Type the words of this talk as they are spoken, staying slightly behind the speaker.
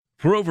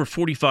For over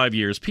 45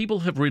 years,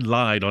 people have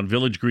relied on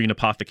Village Green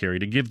Apothecary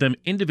to give them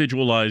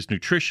individualized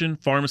nutrition,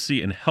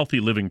 pharmacy, and healthy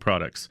living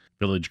products.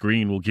 Village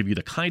Green will give you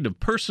the kind of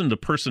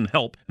person-to-person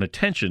help and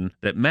attention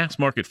that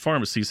mass-market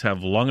pharmacies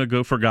have long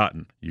ago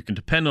forgotten. You can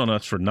depend on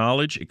us for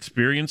knowledge,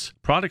 experience,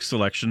 product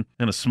selection,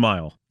 and a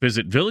smile.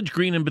 Visit Village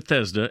Green in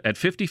Bethesda at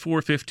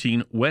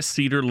 5415 West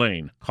Cedar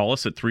Lane. Call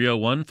us at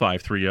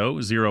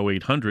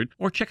 301-530-0800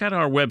 or check out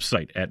our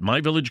website at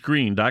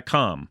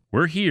myvillagegreen.com.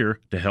 We're here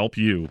to help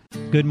you.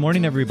 Good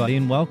morning, everybody,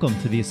 and welcome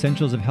to the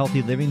Essentials of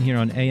Healthy Living here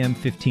on AM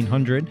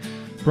 1500.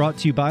 Brought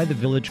to you by the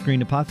Village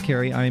Green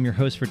Apothecary. I am your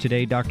host for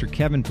today, Dr.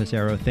 Kevin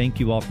Passero.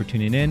 Thank you all for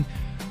tuning in.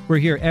 We're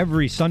here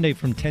every Sunday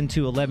from 10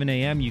 to 11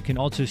 a.m. You can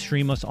also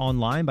stream us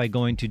online by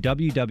going to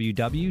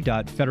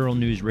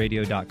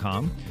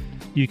www.federalnewsradio.com.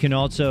 You can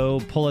also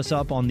pull us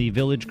up on the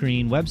Village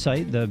Green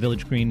website. The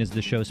Village Green is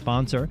the show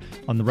sponsor.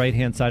 On the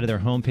right-hand side of their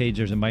homepage,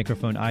 there's a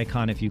microphone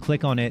icon. If you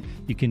click on it,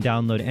 you can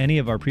download any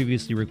of our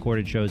previously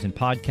recorded shows in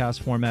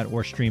podcast format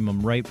or stream them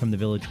right from the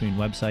Village Green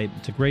website.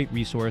 It's a great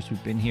resource.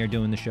 We've been here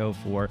doing the show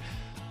for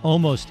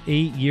almost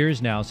 8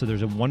 years now, so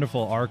there's a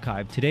wonderful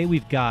archive. Today,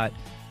 we've got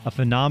a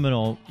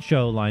phenomenal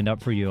show lined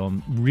up for you.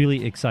 I'm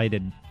really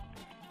excited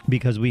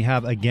because we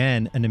have,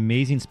 again, an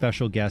amazing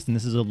special guest, and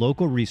this is a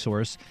local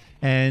resource.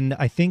 And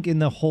I think in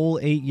the whole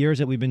 8 years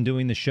that we've been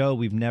doing the show,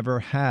 we've never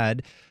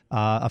had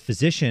a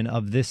physician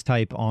of this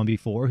type on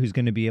before who's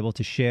going to be able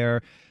to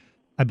share,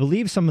 I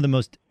believe, some of the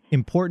most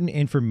important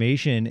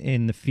information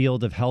in the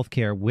field of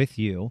healthcare with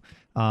you.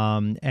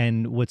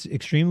 And what's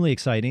extremely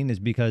exciting is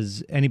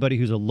because anybody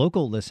who's a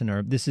local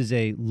listener, this is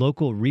a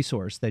local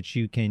resource that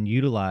you can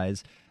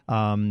utilize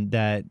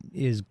that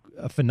is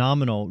a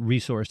phenomenal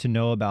resource to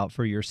know about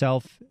for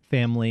yourself,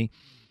 family,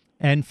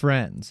 and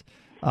friends.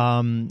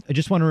 I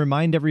just want to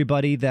remind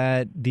everybody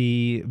that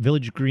the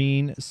Village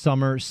Green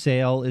Summer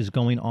Sale is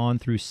going on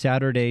through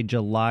Saturday,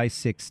 July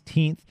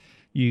 16th.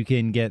 You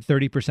can get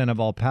 30% of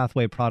all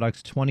Pathway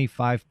products,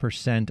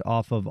 25%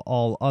 off of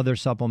all other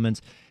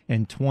supplements,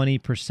 and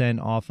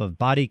 20% off of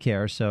body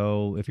care.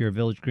 So if you're a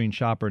Village Green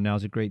shopper,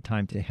 now's a great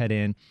time to head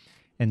in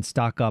and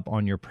stock up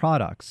on your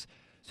products.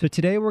 So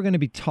today we're going to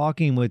be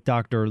talking with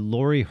Dr.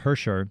 Lori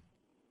Herscher.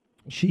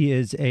 She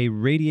is a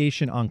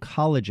radiation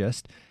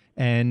oncologist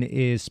and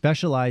is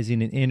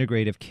specializing in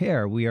integrative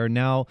care. We are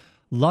now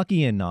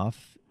lucky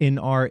enough in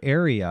our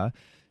area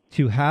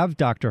to have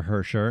Dr.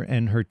 Herscher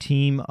and her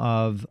team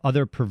of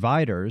other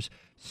providers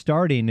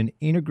starting an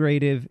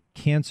integrative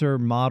cancer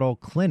model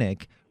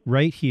clinic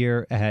right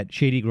here at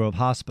Shady Grove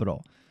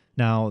Hospital.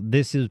 Now,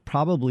 this has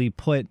probably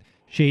put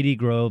Shady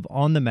Grove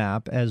on the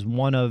map as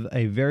one of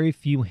a very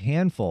few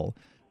handful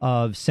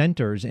of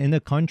centers in the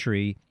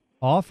country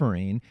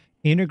offering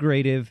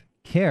integrative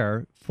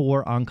care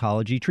for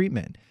oncology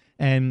treatment.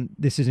 And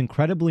this is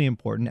incredibly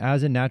important.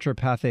 As a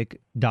naturopathic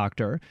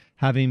doctor,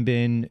 having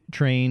been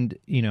trained,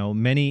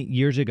 many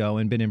years ago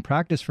and been in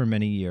practice for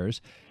many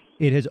years,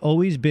 it has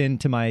always been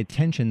to my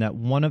attention that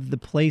one of the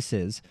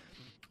places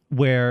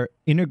where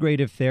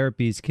integrative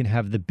therapies can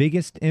have the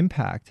biggest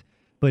impact,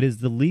 but is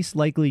the least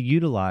likely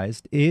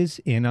utilized, is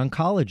in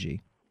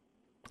oncology.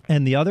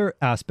 And the other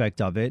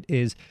aspect of it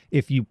is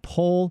if you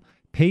pull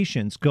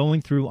patients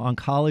going through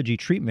oncology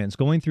treatments,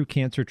 going through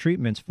cancer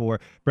treatments for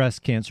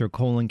breast cancer,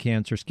 colon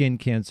cancer, skin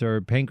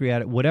cancer,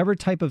 pancreatic, whatever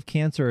type of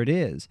cancer it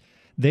is,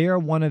 they are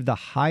one of the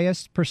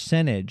highest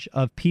percentage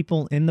of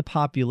people in the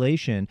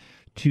population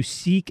to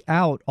seek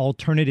out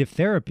alternative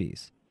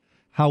therapies.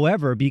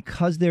 However,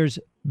 because there's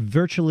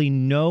virtually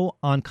no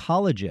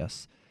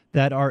oncologists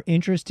that are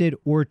interested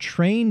or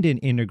trained in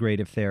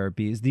integrative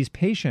therapies, these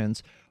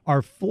patients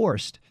are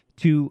forced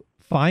to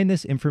find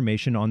this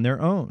information on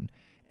their own.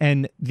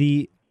 And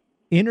the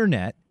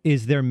internet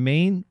is their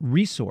main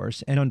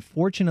resource and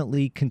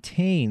unfortunately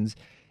contains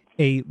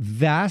a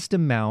vast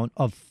amount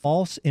of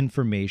false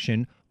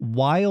information,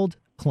 wild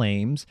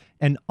claims,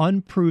 and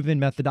unproven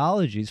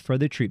methodologies for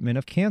the treatment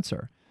of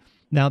cancer.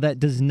 Now, that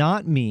does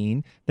not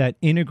mean that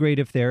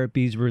integrative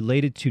therapies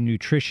related to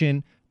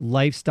nutrition,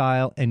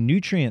 lifestyle, and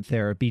nutrient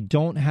therapy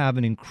don't have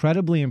an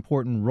incredibly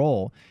important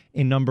role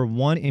in, number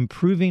one,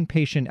 improving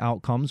patient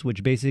outcomes,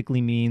 which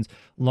basically means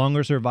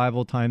longer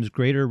survival times,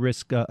 greater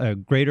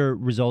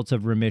results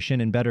of remission,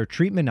 and better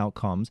treatment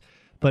outcomes,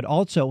 but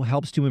also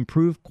helps to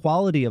improve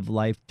quality of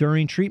life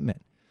during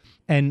treatment.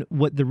 And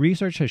what the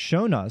research has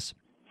shown us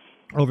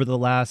over the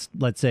last,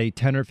 let's say,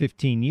 10 or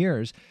 15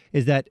 years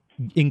is that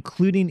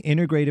including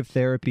integrative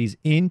therapies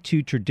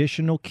into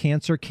traditional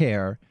cancer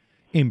care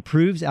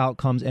improves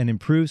outcomes and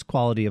improves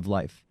quality of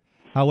life.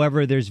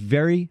 However, there's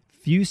very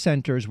few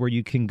centers where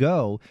you can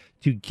go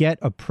to get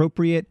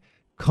appropriate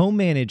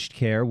co-managed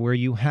care where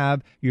you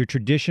have your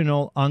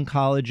traditional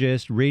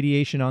oncologist,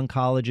 radiation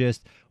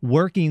oncologist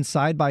working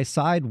side by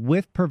side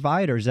with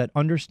providers that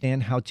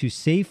understand how to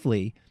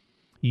safely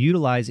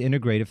utilize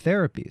integrative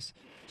therapies.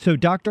 So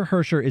Dr.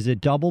 Herscher is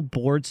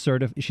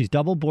she's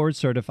double board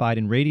certified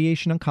in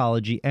radiation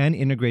oncology and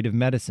integrative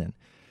medicine.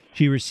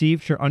 She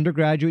received her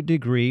undergraduate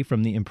degree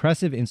from the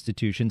impressive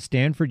institution,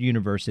 Stanford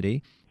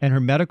University, and her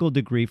medical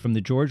degree from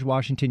the George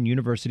Washington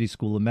University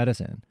School of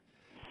Medicine.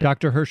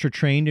 Dr. Hersher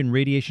trained in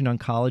radiation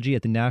oncology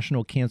at the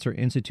National Cancer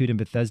Institute in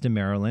Bethesda,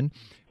 Maryland,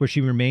 where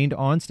she remained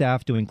on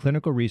staff doing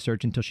clinical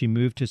research until she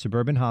moved to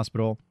Suburban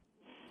Hospital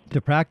to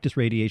practice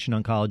radiation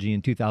oncology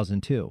in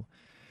 2002.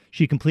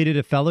 She completed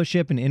a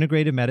fellowship in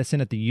integrative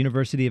medicine at the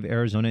University of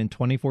Arizona in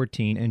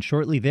 2014, and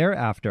shortly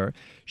thereafter,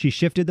 she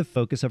shifted the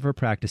focus of her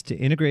practice to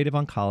integrative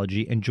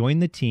oncology and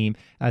joined the team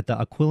at the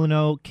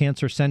Aquilino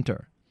Cancer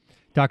Center.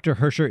 Dr.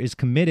 Hersher is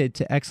committed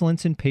to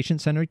excellence in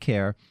patient-centered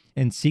care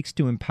and seeks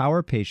to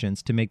empower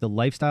patients to make the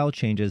lifestyle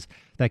changes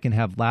that can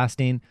have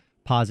lasting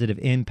positive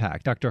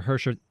impact. Dr.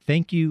 Hersher,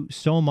 thank you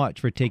so much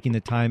for taking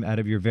the time out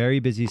of your very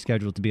busy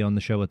schedule to be on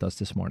the show with us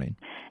this morning.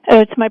 Oh,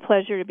 it's my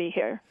pleasure to be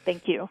here.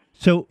 Thank you.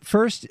 So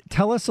first,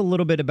 tell us a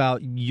little bit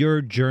about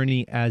your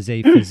journey as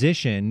a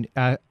physician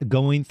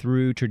going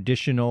through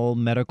traditional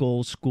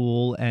medical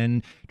school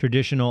and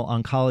traditional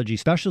oncology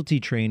specialty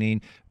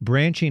training,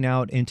 branching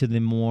out into the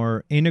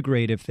more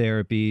integrative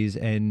therapies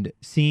and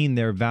seeing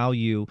their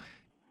value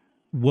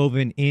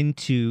woven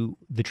into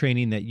the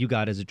training that you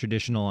got as a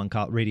traditional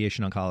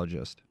radiation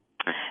oncologist.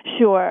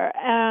 Sure.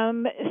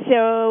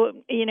 So,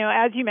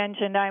 as you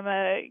mentioned, I'm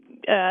a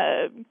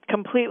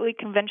completely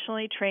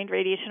conventionally trained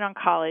radiation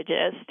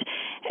oncologist.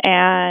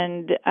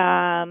 And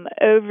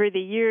over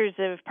the years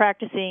of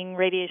practicing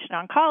radiation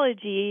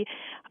oncology,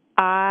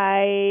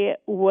 I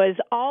was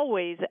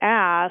always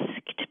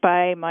asked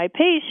by my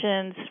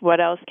patients,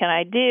 what else can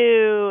I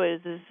do?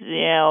 Is this,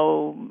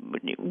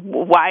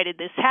 why did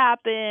this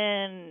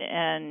happen?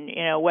 And,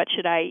 what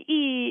should I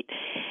eat?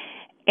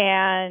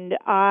 And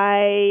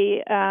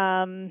I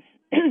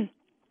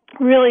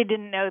really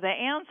didn't know the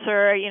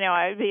answer.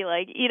 I'd be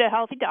like, eat a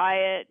healthy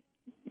diet.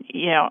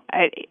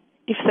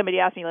 If somebody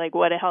asked me, like,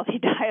 what a healthy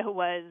diet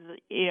was,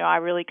 I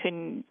really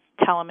couldn't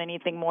tell them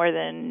anything more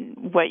than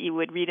what you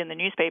would read in the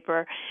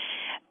newspaper.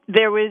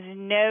 There was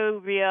no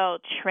real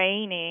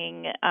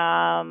training,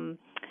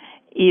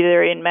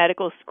 either in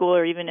medical school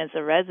or even as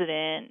a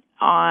resident,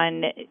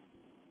 on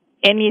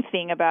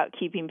anything about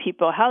keeping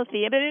people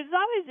healthy. But it was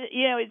always,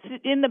 it's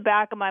in the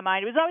back of my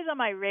mind. It was always on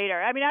my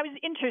radar. I mean, I was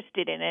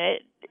interested in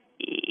it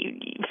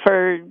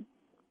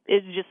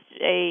it's just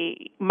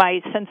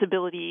my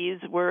sensibilities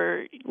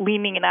were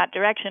leaning in that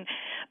direction.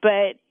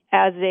 But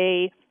as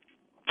a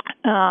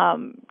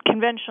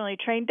conventionally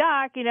trained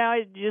doc,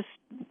 it just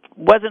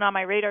wasn't on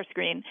my radar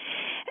screen.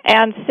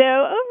 And so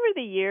over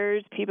the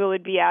years, people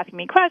would be asking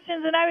me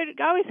questions, and I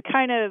would always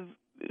kind of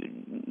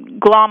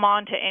glom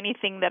on to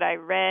anything that I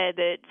read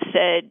that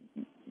said,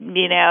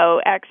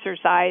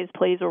 exercise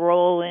plays a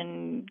role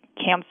in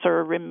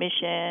cancer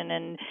remission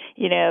and,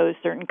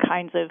 certain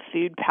kinds of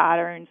food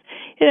patterns.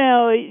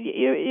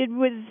 It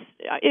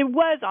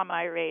was on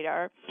my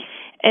radar.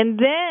 And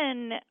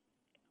then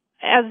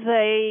as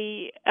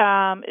a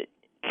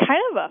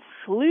kind of a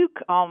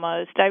fluke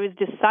almost, I was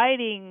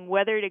deciding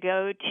whether to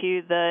go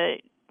to the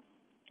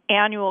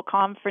annual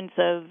conference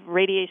of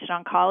radiation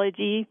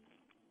oncology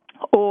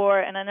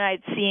and then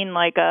I'd seen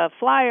like a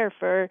flyer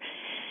for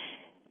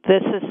the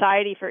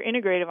Society for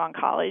Integrative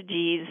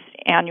Oncology's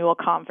annual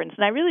conference,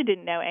 and I really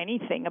didn't know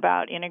anything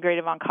about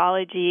integrative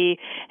oncology,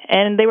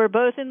 and they were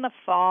both in the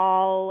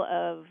fall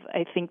of,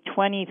 I think,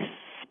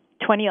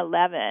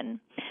 2011,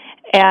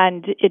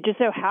 and it just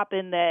so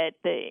happened that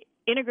the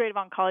Integrative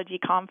Oncology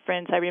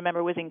Conference, I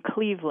remember, was in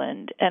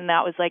Cleveland, and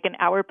that was like an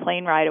hour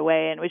plane ride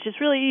away, and it was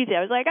just really easy.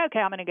 I was like, okay,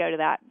 I'm going to go to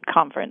that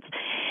conference.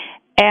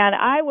 And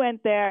I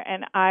went there,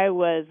 and I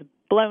was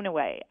blown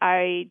away.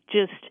 I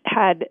just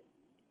had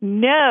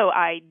no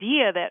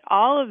idea that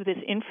all of this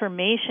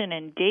information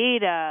and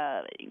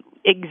data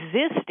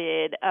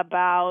existed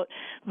about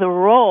the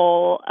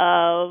role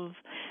of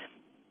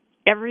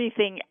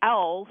everything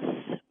else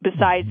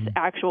besides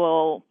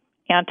actual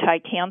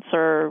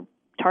anti-cancer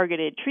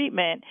targeted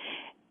treatment,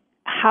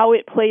 how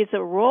it plays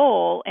a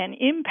role and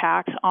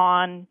impacts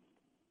on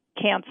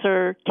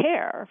cancer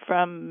care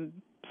from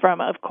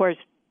of course,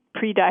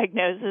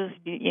 pre-diagnosis,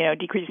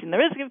 decreasing the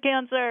risk of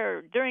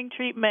cancer, during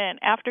treatment,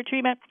 after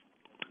treatment.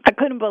 I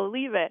couldn't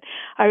believe it.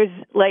 I was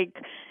like,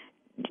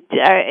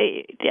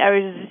 I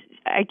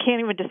can't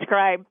even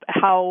describe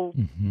how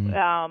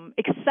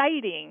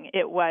exciting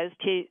it was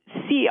to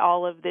see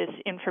all of this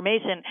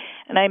information.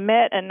 And I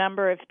met a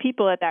number of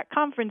people at that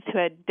conference who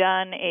had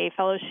done a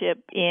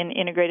fellowship in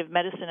integrative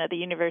medicine at the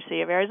University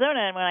of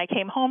Arizona. And when I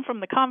came home from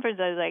the conference,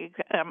 I was like,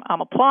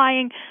 I'm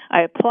applying.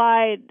 I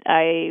applied.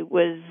 I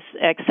was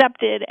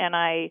accepted, and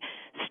I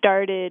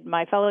started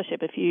my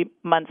fellowship a few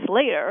months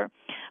later,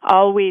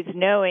 always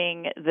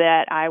knowing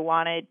that I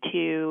wanted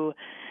to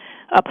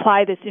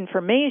apply this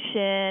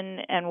information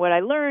and what I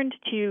learned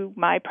to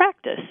my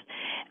practice.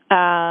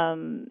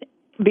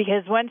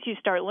 Because once you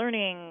start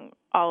learning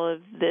all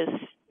of this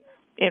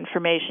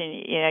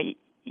information,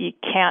 you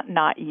can't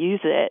not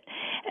use it.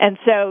 And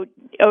so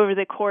over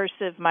the course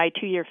of my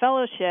 2-year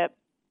fellowship,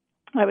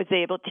 I was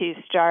able to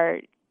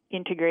start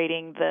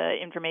integrating the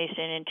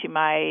information into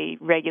my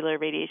regular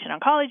radiation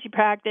oncology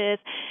practice,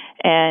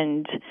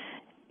 and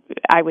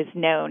I was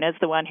known as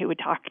the one who would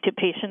talk to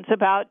patients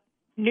about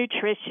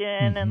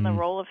nutrition and the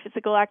role of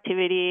physical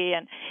activity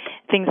and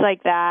things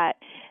like that.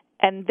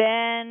 And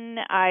then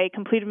I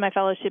completed my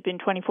fellowship in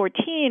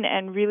 2014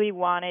 and really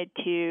wanted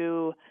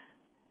to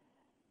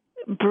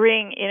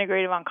bring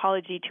integrative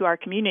oncology to our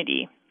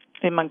community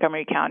in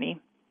Montgomery County.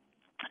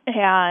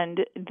 And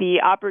the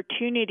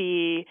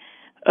opportunity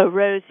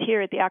arose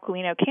here at the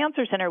Aquilino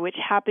Cancer Center, which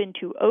happened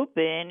to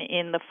open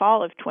in the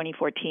fall of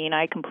 2014.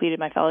 I completed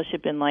my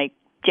fellowship in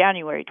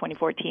January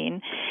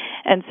 2014.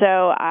 And so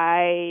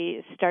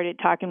I started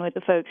talking with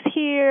the folks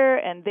here,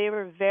 and they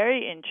were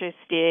very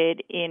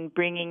interested in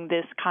bringing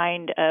this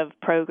kind of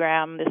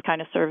program, this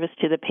kind of service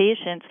to the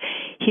patients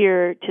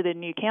here to the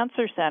new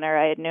cancer center.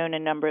 I had known a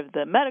number of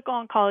the medical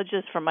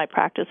oncologists from my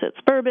practice at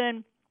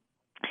Suburban.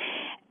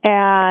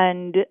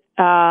 And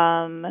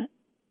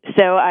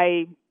so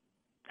I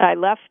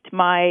left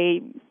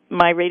my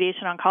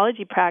radiation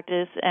oncology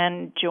practice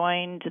and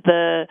joined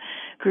the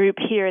group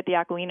here at the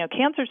Aquilino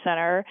Cancer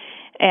Center,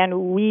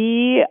 and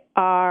we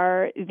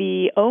are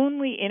the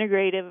only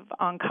integrative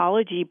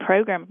oncology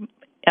program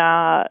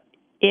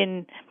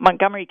in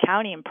Montgomery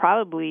County and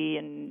probably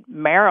in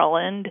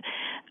Maryland,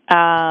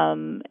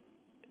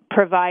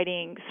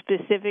 providing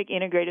specific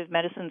integrative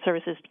medicine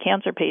services to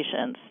cancer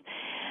patients.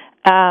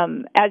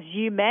 As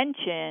you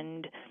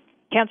mentioned,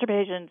 cancer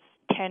patients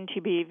tend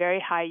to be very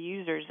high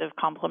users of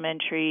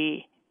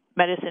complementary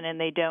medicine, and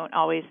they don't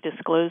always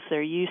disclose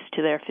their use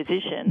to their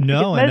physicians.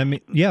 No, and I mean,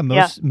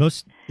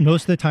 most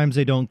of the times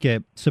they don't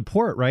get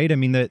support, right? I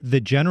mean, the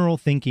general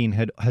thinking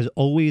has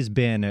always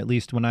been, at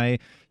least when I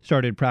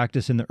started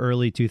practice in the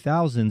early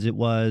 2000s, it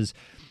was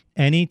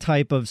any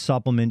type of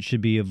supplement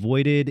should be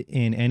avoided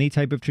in any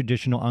type of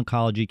traditional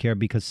oncology care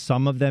because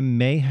some of them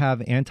may have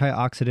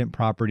antioxidant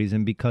properties,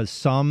 and because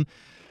some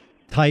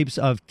types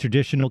of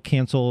traditional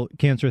cancer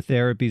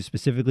therapies,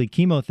 specifically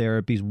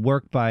chemotherapies,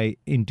 work by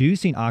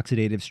inducing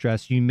oxidative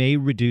stress, you may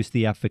reduce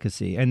the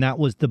efficacy. And that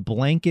was the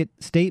blanket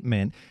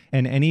statement.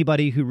 And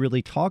anybody who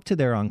really talked to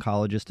their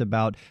oncologist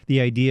about the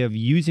idea of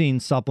using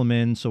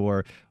supplements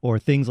or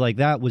things like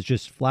that was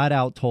just flat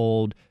out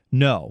told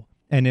no.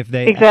 And if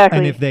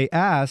they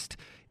asked,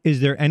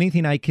 is there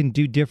anything I can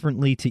do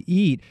differently to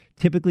eat?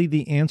 Typically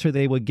the answer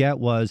they would get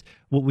was,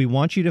 what we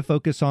want you to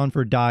focus on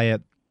for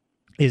diet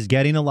is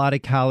getting a lot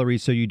of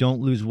calories so you don't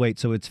lose weight.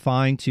 So it's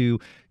fine to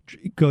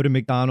go to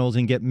McDonald's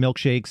and get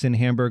milkshakes and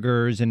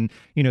hamburgers. And,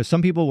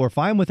 some people were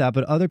fine with that,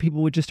 but other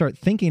people would just start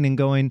thinking and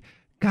going,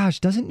 gosh,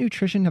 doesn't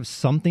nutrition have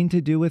something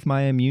to do with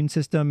my immune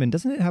system? And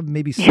doesn't it have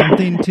maybe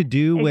something to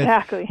do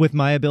with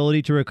my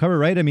ability to recover,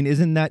 right? I mean,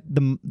 isn't that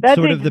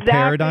the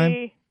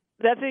paradigm?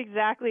 That's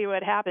exactly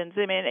what happens.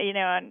 I mean,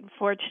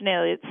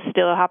 unfortunately, it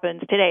still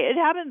happens today. It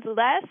happens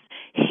less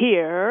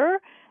here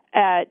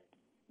at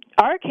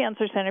our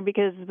cancer center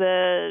because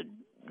the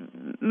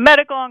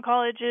medical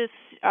oncologists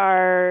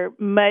are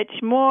much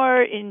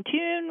more in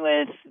tune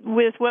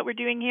with what we're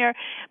doing here.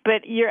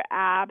 But you're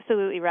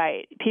absolutely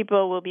right.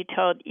 People will be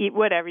told, eat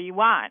whatever you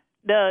want.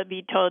 They'll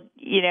be told,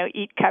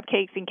 eat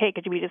cupcakes and cake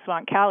because we just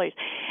want calories.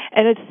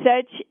 And it's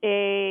such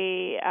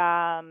a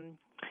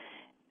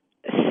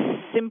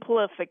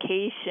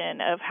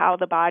simplification of how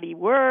the body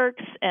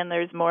works, and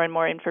there's more and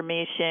more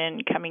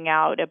information coming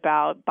out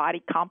about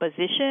body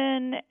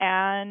composition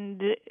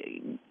and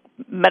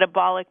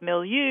metabolic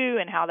milieu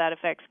and how that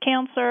affects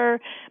cancer,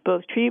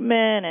 both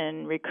treatment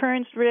and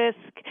recurrence risk.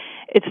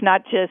 It's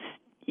not just,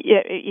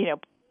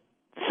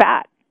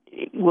 fat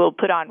will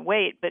put on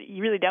weight, but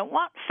you really don't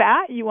want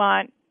fat. You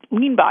want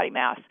lean body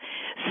mass.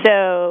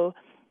 So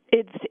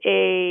it's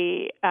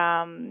a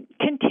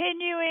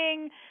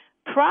continuing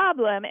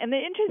problem. And the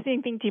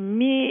interesting thing to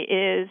me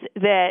is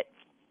that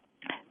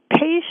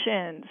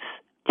patients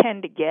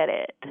tend to get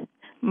it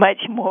much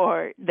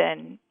more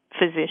than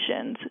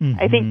physicians. Mm-hmm.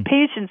 I think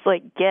patients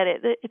get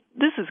it.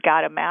 This has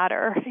got to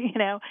matter,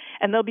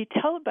 and they'll be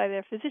told by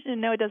their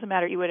physician, no, it doesn't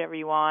matter. Eat whatever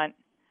you want.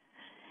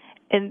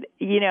 And,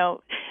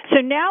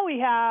 so now we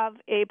have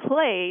a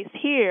place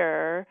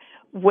here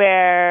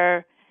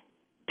where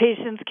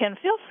patients can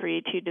feel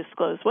free to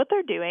disclose what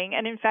they're doing.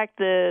 And in fact,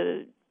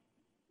 the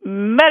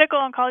medical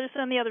oncologists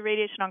and the other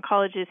radiation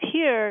oncologists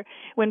here,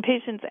 when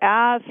patients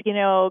ask,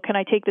 can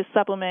I take this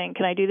supplement?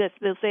 Can I do this?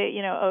 They'll say,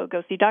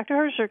 go see Dr.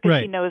 Hersher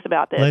because he knows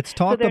about this. Let's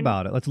talk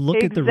about it. Let's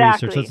look at the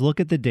research. Let's look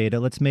at the data.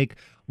 Let's make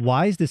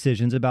wise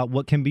decisions about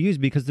what can be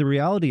used, because the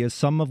reality is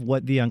some of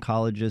what the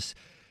oncologists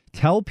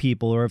tell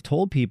people or have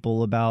told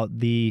people about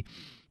the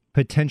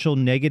potential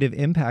negative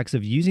impacts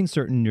of using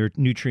certain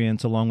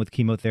nutrients along with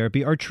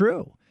chemotherapy are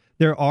true.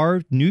 There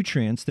are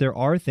nutrients, there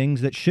are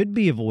things that should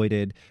be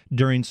avoided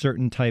during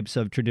certain types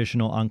of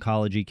traditional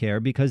oncology care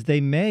because they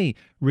may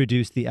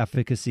reduce the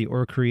efficacy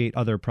or create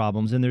other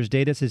problems. And there's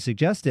data to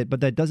suggest it,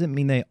 but that doesn't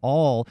mean they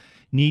all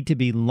need to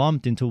be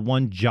lumped into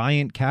one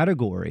giant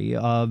category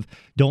of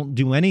don't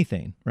do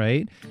anything,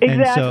 right?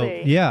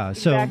 Exactly.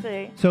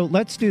 And so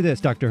let's do this,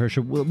 Dr.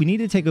 Hersher. We need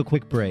to take a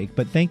quick break,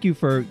 but thank you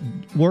for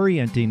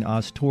orienting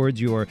us towards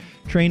your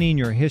training,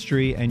 your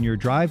history, and your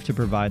drive to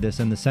provide this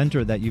and the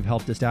center that you've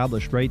helped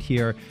establish right here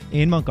here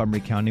in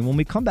Montgomery County. When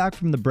we come back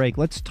from the break,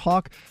 let's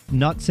talk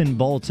nuts and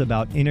bolts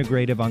about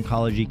integrative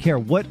oncology care.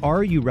 What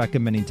are you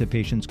recommending to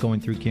patients going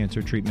through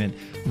cancer treatment?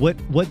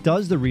 What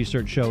does the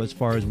research show as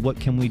far as what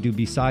can we do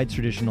besides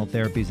traditional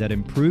therapies that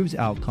improves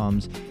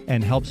outcomes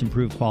and helps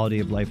improve quality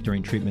of life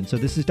during treatment? So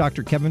this is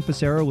Dr. Kevin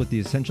Passero with the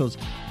Essentials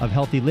of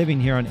Healthy Living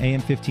here on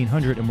AM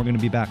 1500, and we're going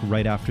to be back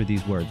right after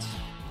these words.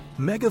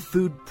 Mega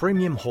Food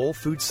Premium Whole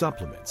Food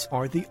Supplements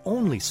are the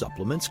only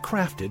supplements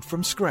crafted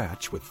from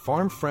scratch with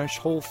farm-fresh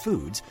whole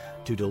foods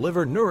to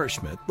deliver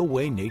nourishment the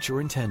way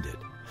nature intended.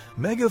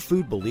 Mega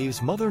Food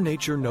believes Mother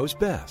Nature knows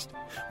best.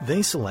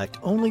 They select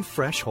only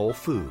fresh whole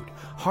food,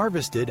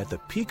 harvested at the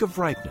peak of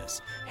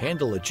ripeness,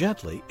 handle it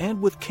gently and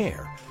with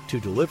care to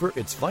deliver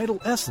its vital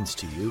essence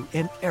to you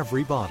in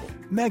every bottle.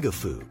 Mega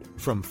Food,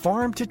 from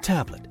farm to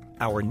tablet.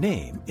 Our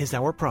name is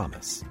our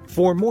promise.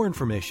 For more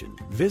information,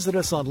 visit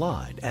us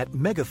online at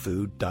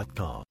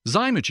megafood.com.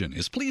 Zymogen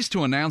is pleased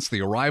to announce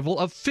the arrival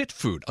of Fit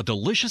Food, a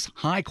delicious,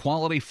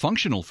 high-quality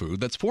functional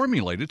food that's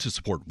formulated to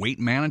support weight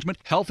management,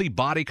 healthy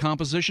body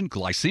composition,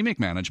 glycemic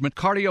management,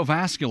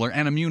 cardiovascular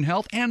and immune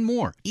health, and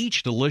more.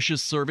 Each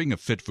delicious serving of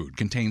Fit Food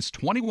contains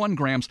 21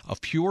 grams of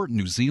pure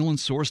New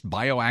Zealand-sourced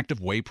bioactive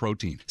whey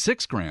protein,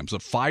 6 grams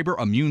of fiber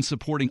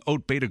immune-supporting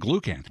oat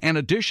beta-glucan, and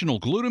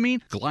additional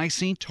glutamine,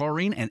 glycine,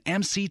 taurine, and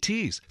MCT.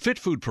 Fit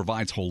Food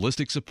provides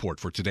holistic support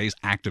for today's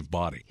active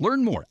body.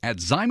 Learn more at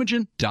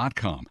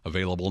Zymogen.com.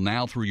 Available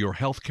now through your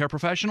healthcare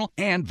professional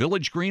and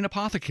Village Green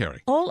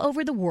Apothecary. All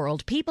over the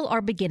world, people are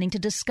beginning to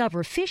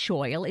discover fish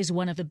oil is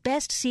one of the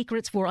best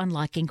secrets for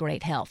unlocking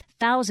great health.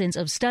 Thousands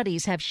of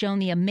studies have shown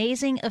the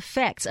amazing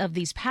effects of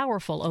these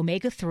powerful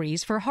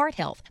omega-3s for heart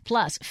health.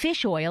 Plus,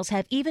 fish oils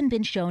have even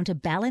been shown to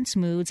balance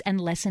moods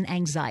and lessen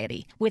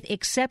anxiety. With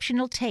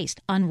exceptional taste,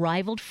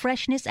 unrivaled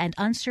freshness, and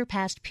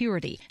unsurpassed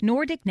purity,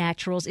 Nordic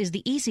Naturals is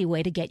the easy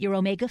way to get your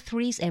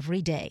omega-3s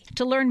every day.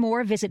 To learn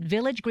more, visit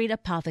Village Green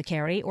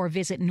Apothecary or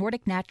visit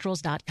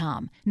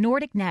NordicNaturals.com.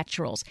 Nordic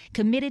Naturals,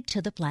 committed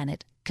to the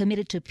planet,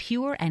 committed to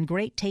pure and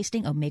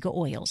great-tasting omega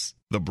oils.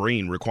 The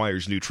brain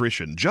requires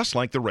nutrition just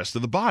like the rest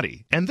of the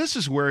body, and this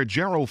is where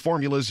Jarrow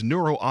Formula's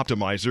Neuro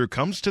Optimizer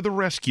comes to the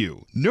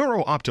rescue.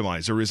 Neuro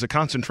Optimizer is a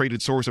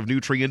concentrated source of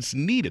nutrients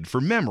needed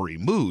for memory,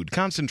 mood,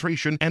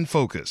 concentration, and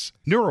focus.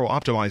 Neuro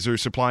Optimizer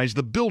supplies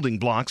the building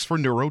blocks for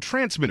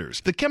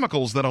neurotransmitters, the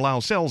chemicals that allow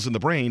cells in the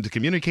brain to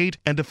communicate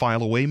and to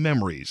file away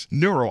memories.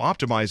 Neuro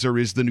Optimizer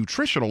is the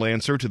nutritional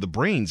answer to the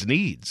brain's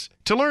needs.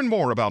 To learn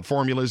more about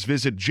formulas,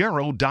 visit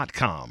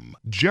Jarrow.com.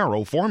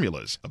 Jarrow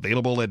Formulas,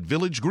 available at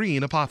Village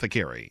Green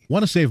Apothecary.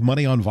 Want to save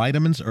money on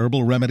vitamins,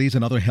 herbal remedies,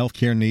 and other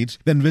healthcare needs?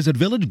 Then visit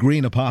Village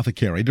Green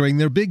Apothecary during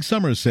their big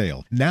summer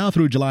sale. Now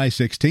through July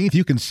 16th,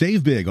 you can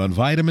save big on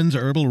vitamins,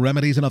 herbal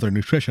remedies, and other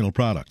nutritional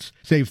products.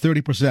 Save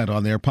 30%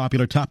 on their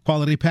popular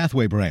top-quality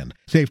Pathway brand.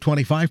 Save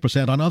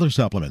 25% on other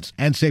supplements.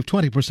 And save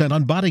 20%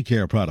 on body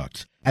care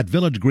products. At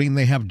Village Green,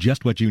 they have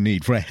just what you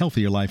need for a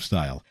healthier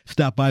lifestyle.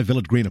 Stop by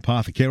Village Green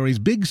Apothecary's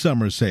Big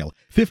Summer Sale,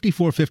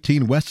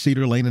 5415 West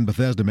Cedar Lane in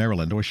Bethesda,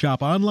 Maryland, or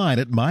shop online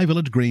at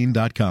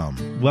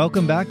myvillagegreen.com.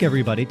 Welcome back,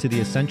 everybody, to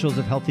the Essentials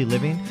of Healthy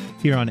Living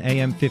here on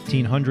AM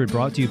 1500,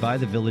 brought to you by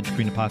the Village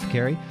Green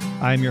Apothecary.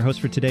 I am your host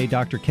for today,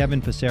 Dr.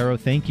 Kevin Passero.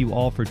 Thank you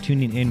all for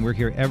tuning in. We're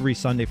here every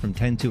Sunday from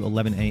 10 to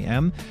 11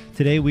 a.m.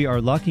 Today, we are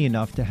lucky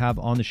enough to have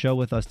on the show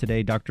with us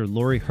today Dr.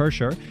 Lori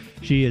Herscher.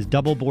 She is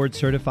double board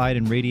certified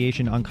in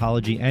radiation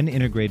oncology and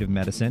integrative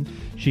medicine.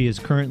 She is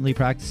currently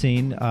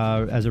practicing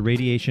as a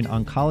radiation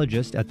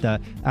oncologist at the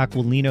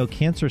Aquilino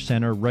Cancer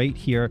Center right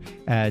here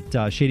at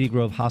Shady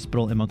Grove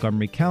Hospital in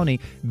Montgomery County,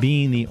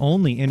 being the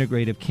only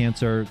integrative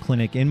cancer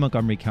clinic in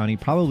Montgomery County,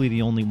 probably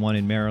the only one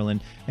in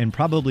Maryland, and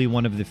probably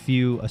one of the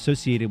few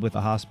associated with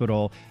a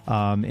hospital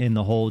in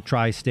the whole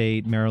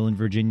tri-state, Maryland,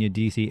 Virginia,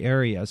 D.C.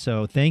 area.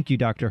 So thank you,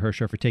 Dr.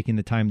 Herscher, for taking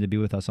the time to be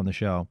with us on the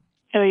show.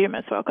 Oh, you're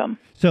most welcome.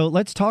 So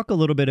let's talk a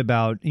little bit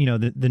about,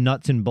 the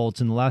nuts and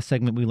bolts. In the last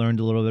segment, we learned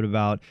a little bit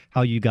about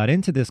how you got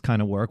into this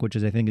kind of work, which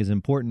I think is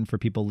important for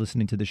people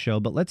listening to the show.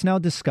 But let's now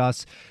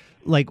discuss,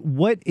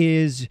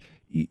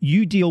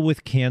 you deal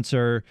with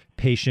cancer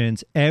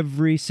patients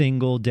every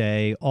single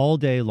day, all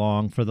day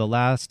long, for the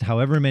last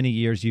however many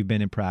years you've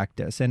been in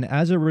practice. And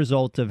as a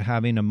result of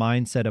having a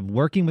mindset of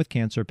working with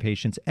cancer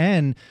patients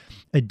and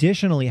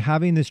additionally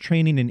having this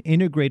training in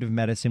integrative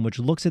medicine, which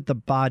looks at the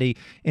body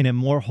in a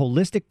more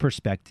holistic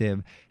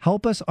perspective,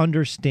 help us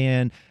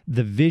understand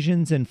the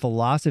visions and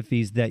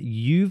philosophies that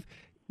you've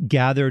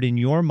gathered in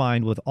your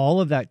mind with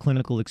all of that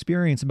clinical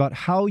experience about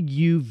how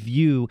you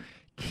view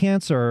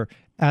cancer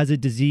as a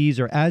disease,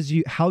 or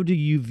how do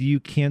you view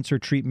cancer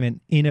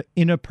treatment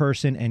in a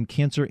person and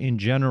cancer in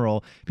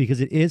general?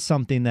 Because it is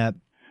something that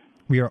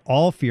we are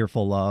all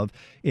fearful of.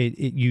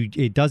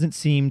 It doesn't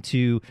seem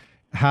to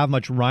have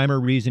much rhyme or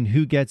reason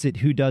who gets it,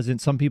 who doesn't.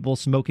 Some people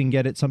smoke and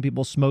get it. Some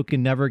people smoke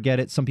and never get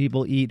it. Some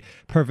people eat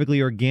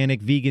perfectly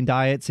organic vegan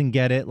diets and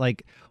get it.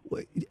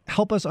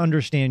 Help us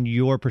understand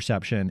your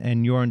perception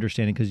and your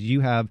understanding, because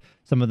you have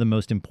some of the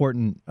most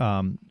important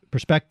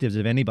perspectives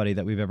of anybody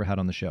that we've ever had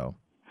on the show.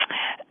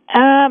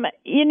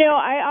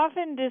 I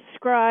often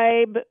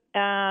describe,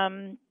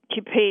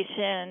 to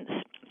patients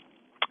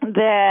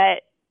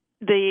that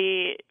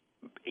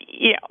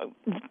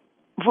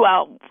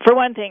well, for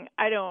one thing,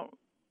 I don't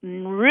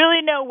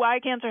really know why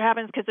cancer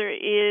happens because there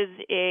is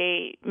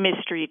a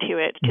mystery to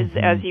it. Because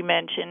as you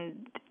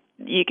mentioned,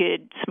 you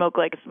could smoke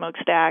like a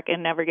smokestack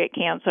and never get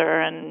cancer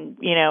and,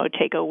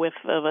 take a whiff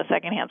of a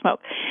secondhand smoke.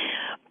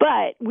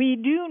 But we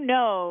do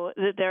know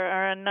that there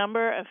are a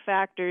number of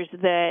factors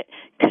that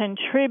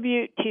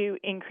contribute to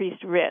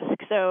increased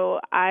risk. So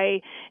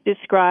I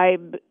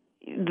describe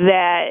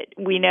that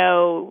we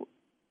know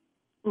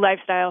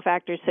lifestyle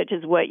factors such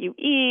as what you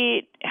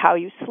eat, how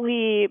you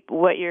sleep,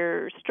 what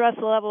your stress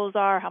levels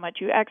are, how much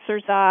you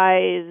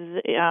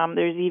exercise.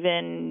 There's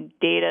even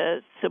data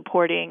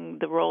supporting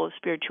the role of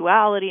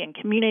spirituality and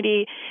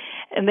community.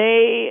 And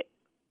they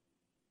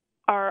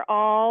are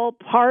all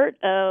part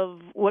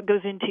of what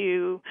goes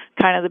into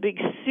kind of the big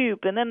soup.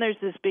 And then there's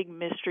this big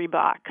mystery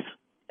box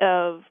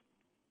of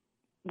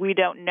we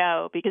don't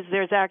know, because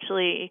there's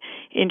actually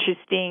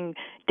interesting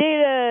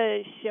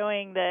data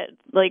showing that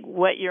like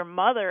what your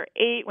mother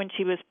ate when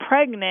she was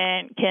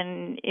pregnant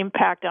can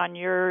impact on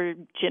your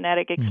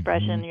genetic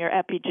expression, your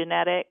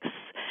epigenetics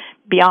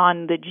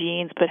beyond the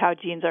genes, but how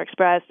genes are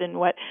expressed and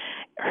what,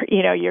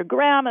 your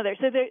grandmother.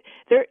 So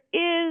there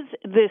is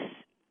this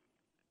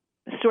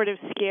sort of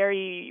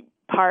scary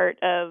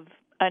part of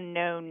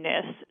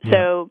unknownness. Yeah.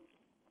 So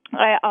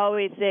I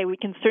always say we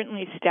can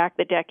certainly stack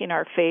the deck in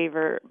our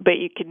favor, but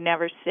you could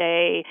never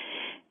say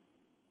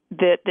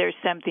that there's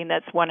something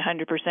that's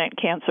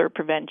 100% cancer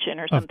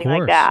prevention or something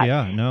like that.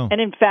 Yeah, no. And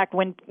in fact,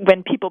 when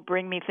people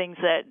bring me things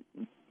that,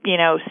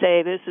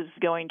 say this is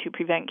going to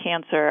prevent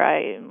cancer,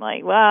 I'm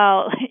like,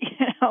 well,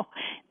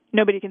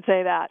 nobody can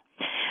say that.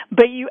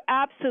 But you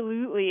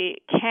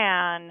absolutely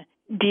can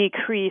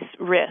decrease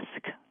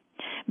risk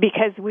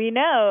because we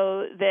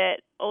know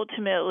that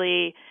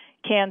ultimately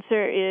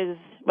cancer is,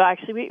 well,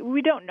 actually,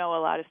 we don't know a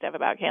lot of stuff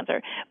about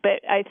cancer,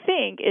 but I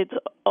think it's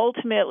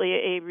ultimately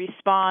a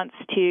response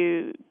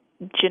to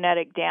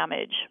genetic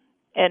damage,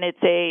 and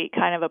it's a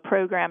kind of a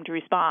programmed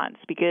response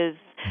because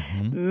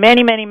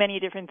many, many, many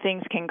different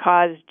things can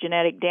cause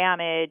genetic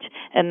damage,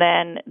 and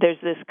then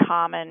there's this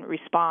common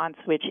response,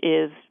 which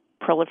is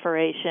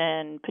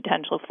proliferation,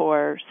 potential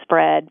for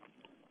spread,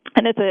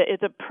 and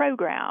it's a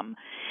program,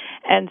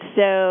 and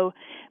so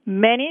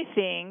many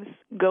things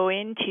go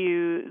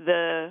into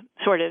the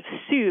sort of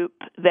soup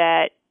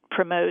that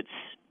promotes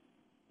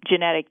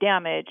genetic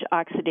damage,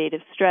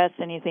 oxidative stress,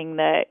 anything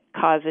that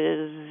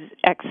causes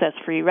excess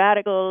free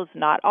radicals.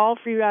 Not all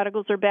free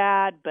radicals are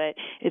bad, but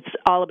it's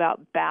all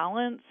about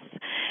balance.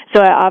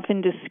 So I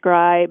often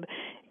describe,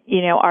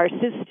 our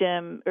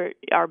system or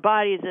our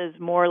bodies as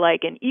more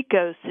like an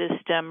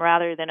ecosystem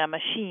rather than a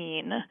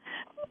machine,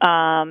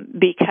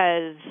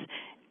 because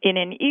in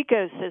an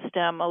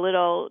ecosystem, a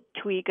little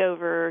tweak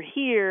over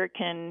here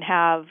can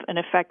have an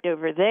effect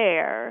over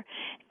there.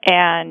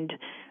 And,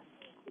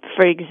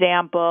 for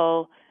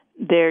example,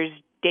 there's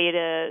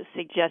data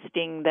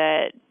suggesting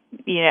that,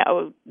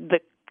 the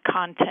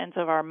contents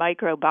of our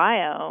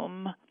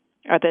microbiome,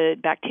 or the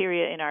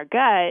bacteria in our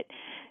gut,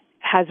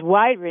 has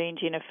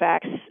wide-ranging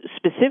effects,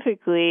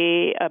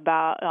 specifically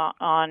about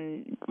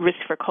on risk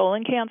for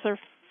colon cancer,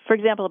 for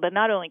example, but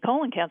not only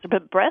colon cancer,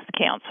 but breast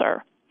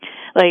cancer.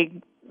 Like,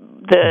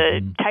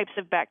 the types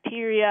of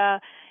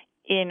bacteria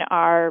in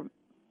our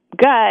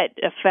gut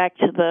affect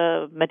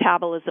the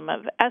metabolism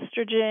of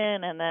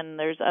estrogen, and then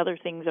there's other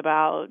things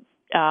about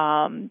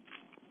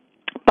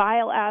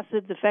bile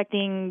acids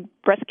affecting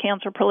breast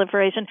cancer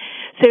proliferation.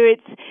 So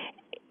it's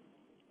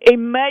a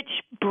much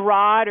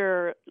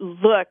broader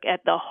look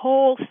at the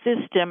whole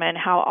system and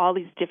how all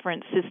these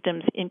different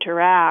systems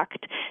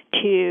interact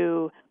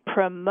to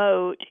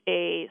promote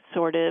a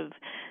sort of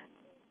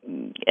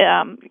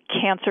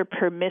cancer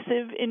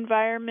permissive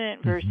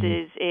environment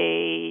versus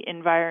a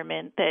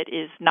environment that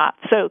is not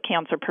so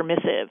cancer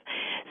permissive.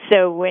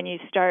 So when you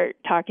start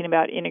talking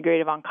about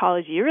integrative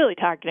oncology, you're really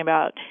talking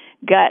about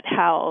gut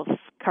health,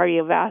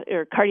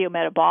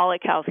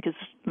 cardiometabolic health, because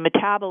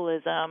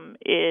metabolism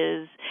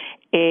is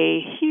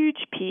a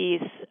huge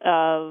piece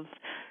of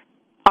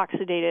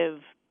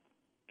oxidative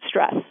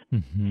stress.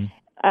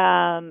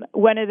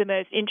 One of the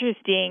most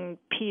interesting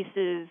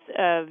pieces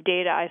of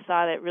data I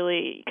saw that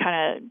really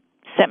kind of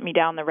sent me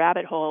down the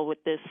rabbit hole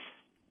with this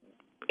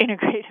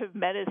integrative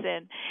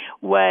medicine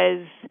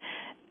was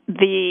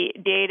the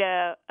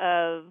data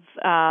of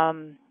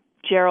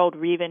Gerald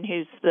Reaven,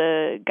 who's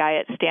the guy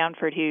at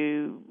Stanford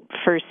who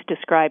first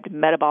described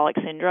metabolic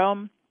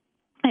syndrome.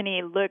 And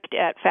he looked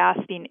at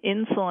fasting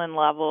insulin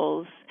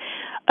levels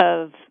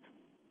of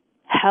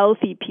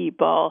healthy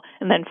people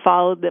and then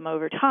followed them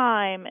over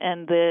time,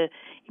 and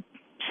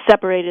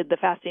separated the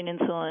fasting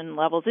insulin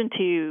levels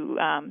into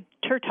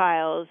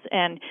tertiles.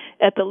 And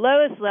at the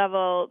lowest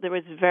level, there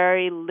was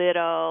very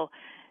little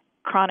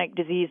chronic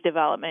disease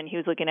development. He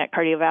was looking at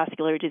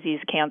cardiovascular disease,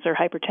 cancer,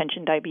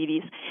 hypertension,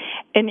 diabetes.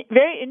 And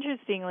very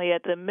interestingly,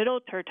 at the middle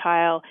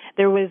tertile,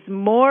 there was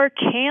more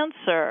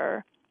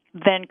cancer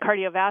than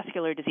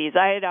cardiovascular disease.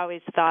 I had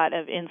always thought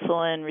of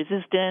insulin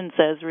resistance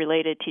as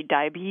related to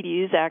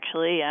diabetes,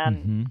 actually,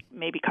 and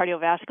maybe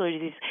cardiovascular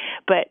disease.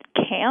 But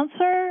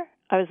cancer,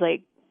 I was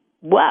like,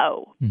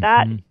 whoa,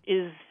 that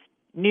is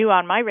new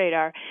on my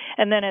radar.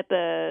 And then at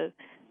the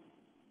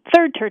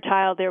third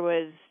tertile, there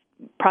was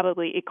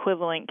probably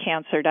equivalent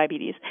cancer,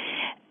 diabetes,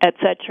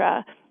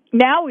 etc.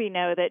 Now we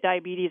know that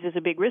diabetes is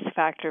a big risk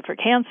factor for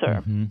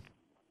cancer.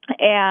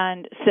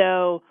 And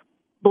so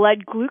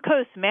blood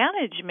glucose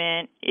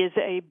management is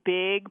a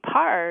big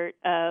part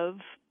of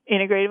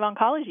integrative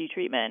oncology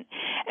treatment.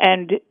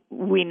 And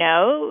we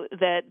know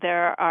that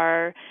there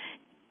are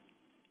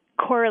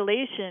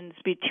correlations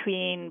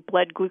between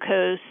blood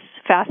glucose,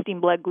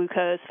 fasting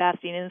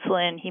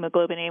insulin,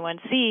 hemoglobin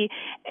A1C,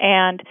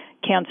 and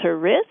cancer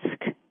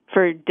risk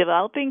for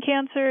developing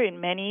cancer in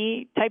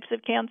many types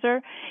of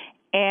cancer,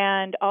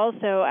 and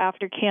also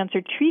after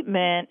cancer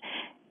treatment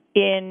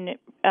in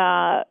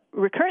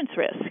recurrence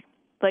risk.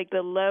 Like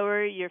the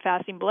lower your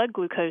fasting blood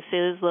glucose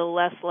is, the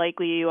less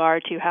likely you are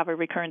to have a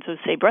recurrence of,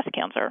 say, breast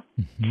cancer.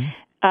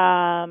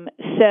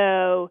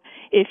 So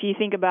if you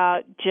think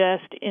about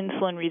just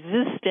insulin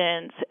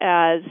resistance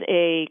as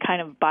a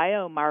kind of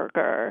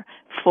biomarker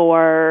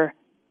for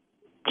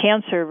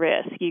cancer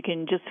risk, you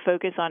can just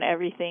focus on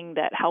everything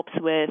that helps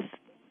with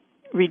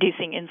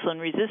reducing insulin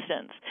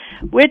resistance,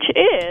 which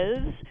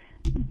is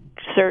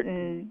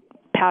certain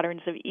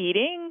patterns of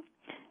eating,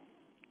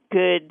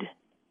 good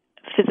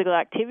physical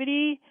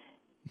activity,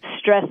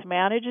 stress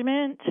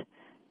management,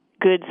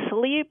 good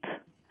sleep.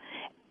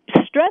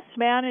 Stress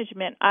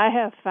management I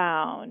have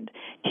found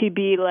to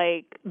be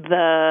like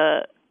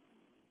the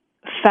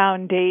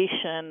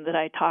foundation that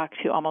I talk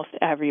to almost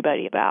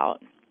everybody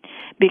about,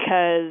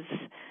 because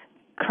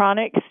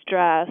chronic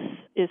stress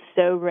is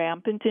so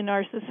rampant in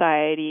our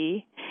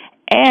society,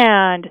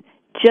 and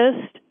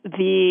just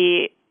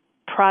the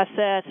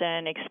process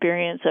and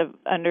experience of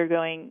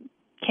undergoing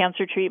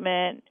cancer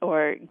treatment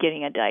or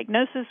getting a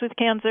diagnosis with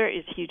cancer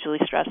is hugely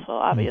stressful,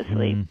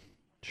 obviously.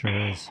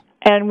 Sure is.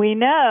 And we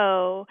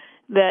know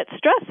that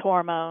stress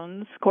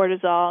hormones,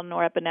 cortisol,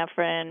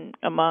 norepinephrine,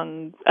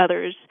 among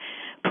others,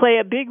 play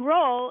a big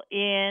role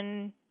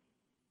in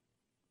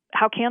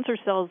how cancer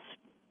cells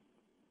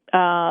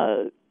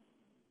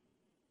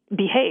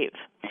behave.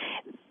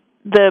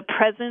 The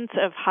presence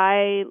of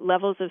high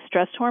levels of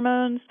stress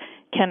hormones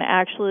can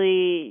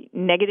actually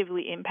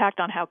negatively impact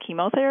on how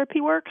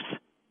chemotherapy works.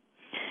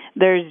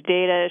 There's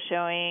data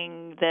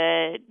showing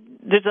that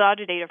there's a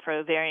lot of data for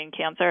ovarian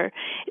cancer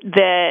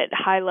that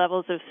high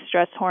levels of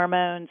stress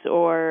hormones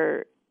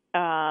or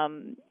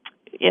actual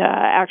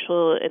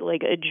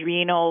like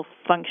adrenal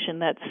function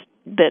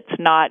that's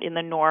not in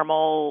the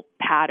normal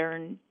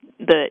pattern,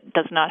 that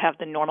does not have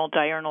the normal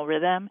diurnal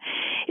rhythm,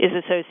 is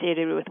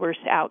associated with worse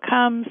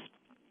outcomes.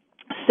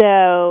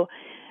 So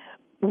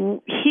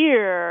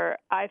here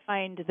I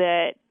find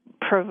that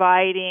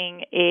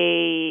providing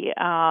a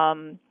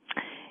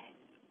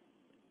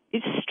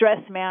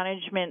stress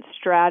management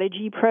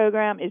strategy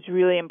program is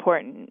really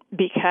important,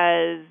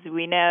 because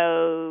we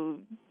know,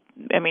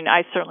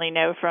 I certainly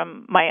know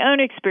from my own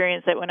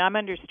experience that when I'm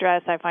under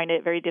stress, I find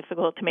it very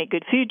difficult to make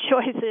good food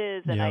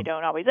choices, and I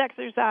don't always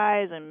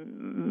exercise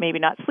and maybe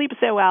not sleep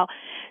so well.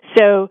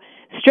 So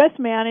stress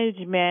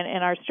management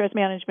and our stress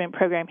management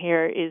program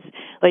here is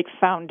like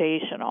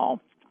foundational,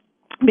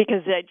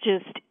 because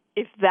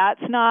if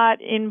that's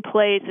not in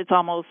place, it's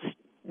almost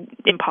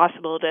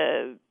impossible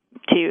to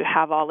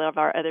have all of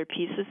our other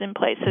pieces in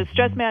place. So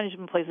stress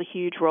management plays a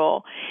huge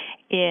role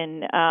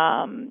in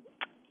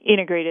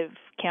integrative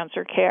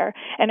cancer care.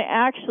 And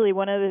actually,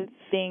 one of the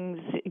things,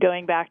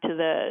 going back to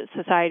the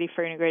Society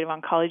for Integrative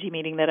Oncology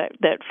meeting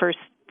that first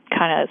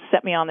kind of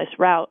set me on this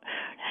route,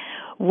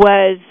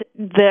 was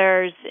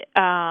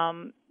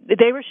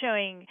they were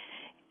showing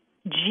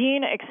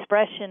gene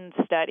expression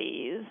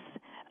studies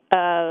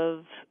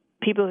of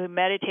people who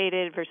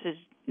meditated versus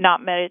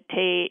not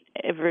meditate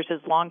versus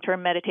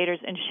long-term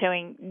meditators, and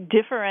showing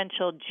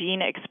differential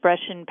gene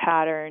expression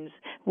patterns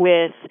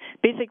with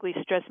basically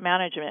stress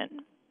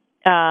management,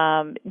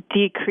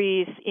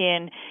 decrease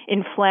in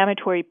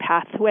inflammatory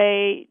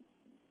pathway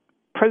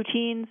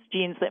proteins,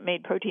 genes that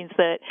made proteins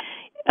that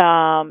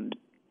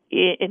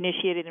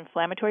initiated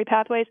inflammatory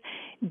pathways,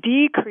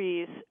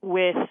 decrease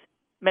with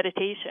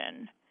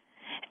meditation.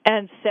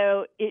 And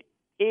so it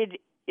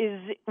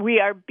is, we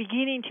are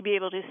beginning to be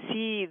able to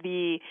see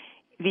the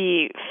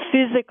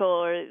physical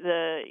or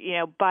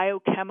the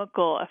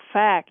biochemical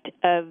effect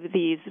of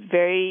these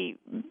very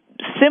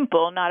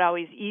simple, not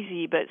always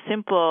easy, but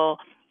simple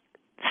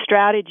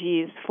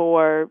strategies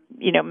for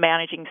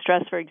managing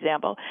stress. For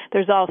example,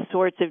 there's all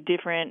sorts of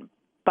different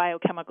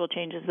biochemical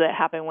changes that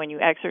happen when you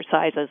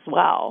exercise as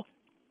well.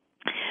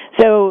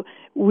 So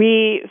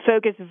we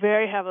focus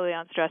very heavily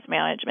on stress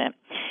management.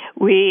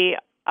 We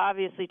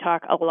obviously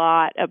talk a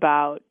lot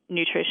about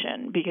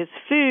nutrition, because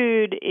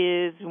food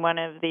is one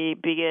of the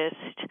biggest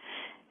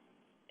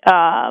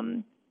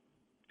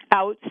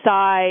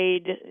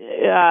outside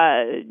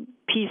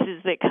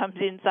pieces that comes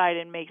inside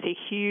and makes a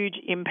huge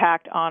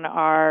impact on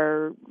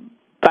our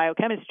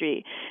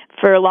biochemistry.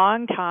 For a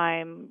long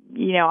time,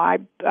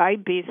 I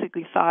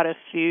basically thought of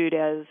food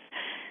as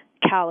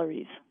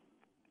calories.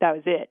 That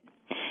was it.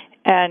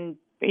 And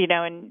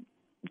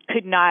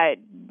could not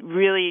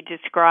really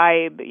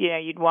describe, you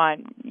didn't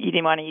want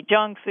to eat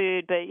junk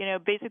food, but,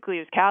 basically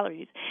it was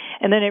calories.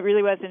 And then it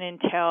really wasn't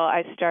until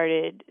I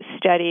started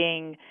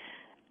studying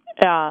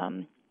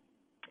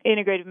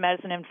integrative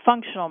medicine and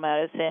functional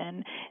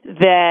medicine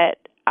that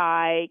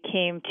I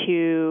came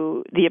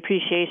to the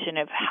appreciation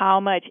of how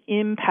much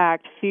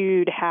impact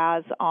food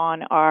has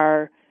on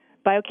our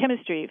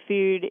biochemistry.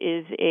 Food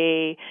is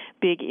a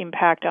big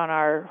impact on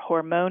our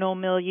hormonal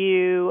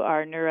milieu,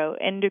 our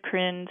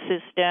neuroendocrine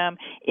system,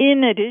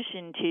 in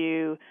addition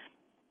to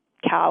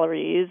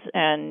calories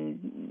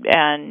and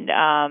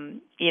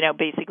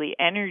basically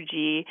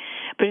energy.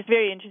 But it's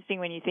very interesting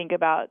when you think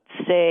about,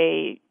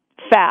 say,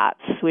 fats,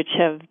 which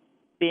have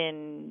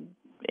been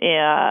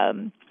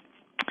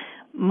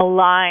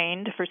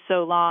maligned for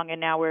so long, and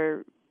now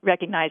we're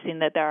recognizing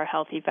that there are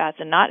healthy fats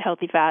and not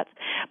healthy fats.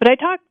 But I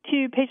talk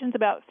to patients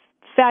about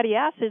fatty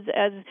acids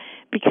as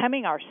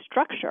becoming our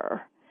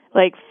structure.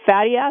 Like,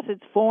 fatty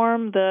acids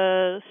form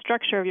the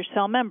structure of your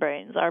cell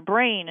membranes. Our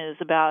brain is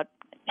about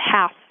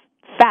half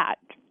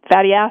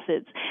fatty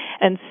acids.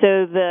 And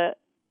so the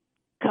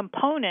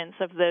components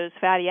of those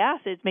fatty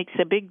acids makes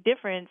a big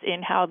difference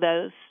in how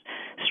those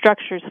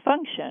structures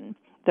function.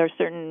 There are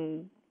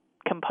certain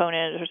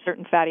components or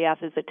certain fatty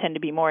acids that tend to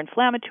be more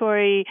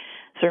inflammatory,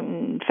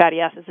 certain fatty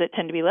acids that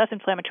tend to be less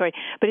inflammatory.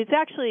 But it's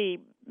actually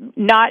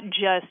not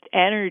just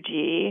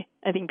energy.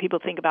 I think people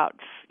think about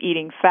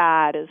eating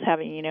fat as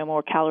having,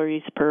 more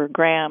calories per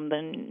gram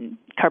than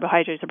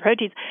carbohydrates or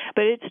proteins,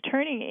 but it's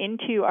turning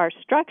into our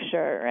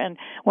structure. And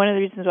one of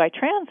the reasons why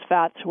trans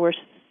fats were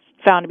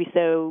found to be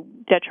so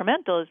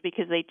detrimental is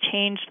because they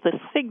changed the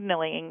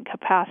signaling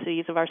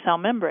capacities of our cell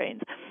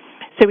membranes.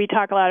 So we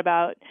talk a lot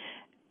about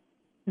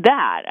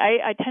that.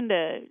 I tend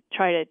to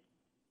try to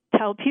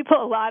tell people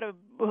a lot of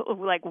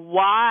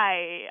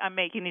why I'm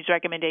making these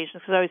recommendations,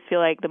 because I always feel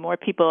like the more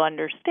people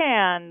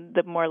understand,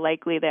 the more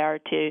likely they are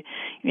to,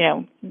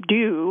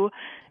 do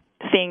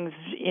things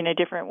in a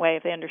different way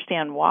if they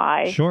understand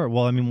why. Sure.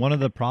 Well, one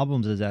of the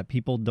problems is that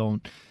people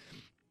don't.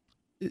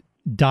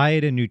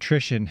 Diet and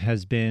nutrition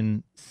has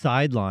been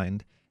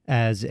sidelined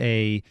as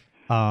a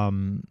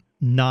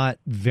not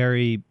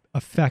very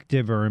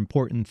effective or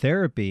important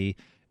therapy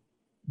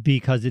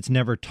because it's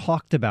never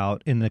talked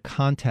about in the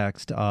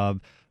context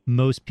of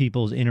most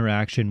people's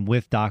interaction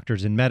with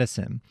doctors and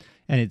medicine.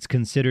 And it's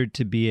considered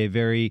to be a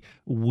very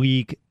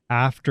weak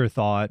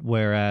afterthought,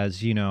 whereas,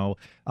 the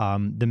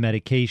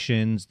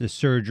medications, the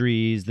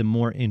surgeries, the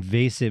more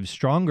invasive,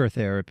 stronger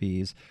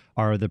therapies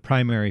are the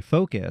primary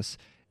focus.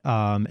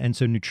 And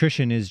so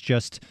nutrition is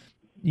just,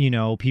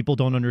 people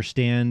don't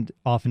understand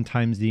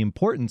oftentimes the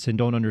importance and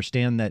don't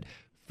understand that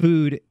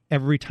food,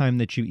 every time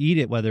that you eat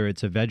it, whether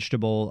it's a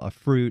vegetable, a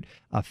fruit,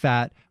 a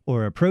fat,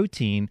 or a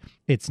protein,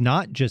 it's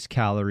not just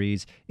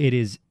calories, it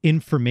is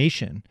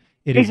information.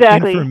 It is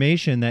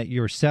information that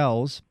your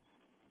cells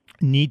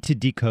need to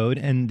decode,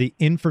 and the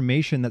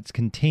information that's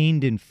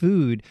contained in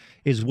food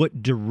is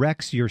what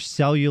directs your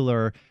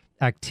cellular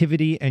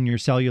activity and your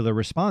cellular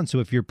response. So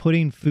if you're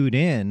putting food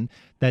in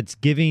that's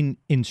giving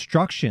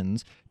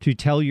instructions to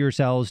tell your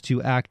cells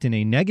to act in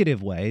a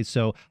negative way,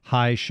 so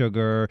high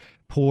sugar,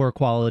 poor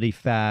quality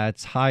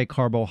fats, high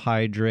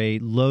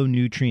carbohydrate, low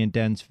nutrient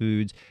dense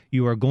foods,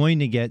 you are going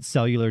to get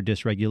cellular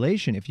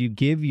dysregulation. If you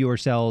give your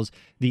cells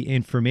the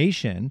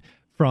information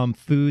from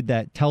food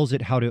that tells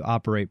it how to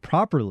operate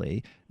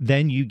properly,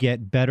 then you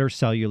get better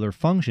cellular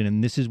function.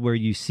 And this is where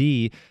you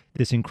see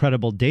this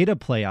incredible data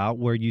play out,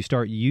 where you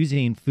start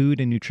using food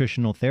and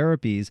nutritional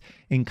therapies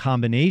in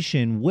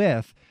combination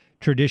with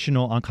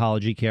traditional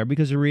oncology care,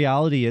 because the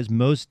reality is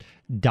most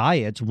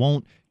diets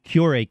won't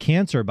cure a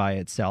cancer by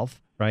itself,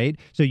 right?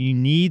 So you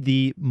need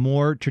the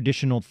more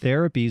traditional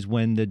therapies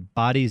when the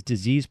body's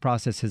disease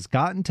process has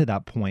gotten to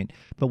that point.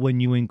 But when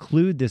you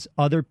include this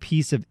other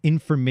piece of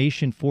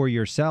information for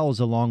your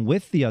cells along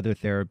with the other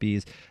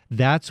therapies,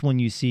 that's when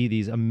you see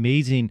these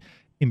amazing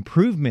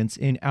improvements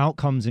in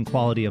outcomes and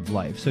quality of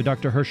life. So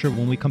Dr. Herscher,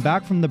 when we come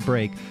back from the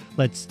break,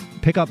 let's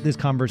pick up this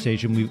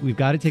conversation. We've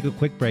got to take a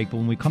quick break, but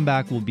when we come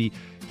back, we'll be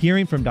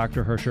hearing from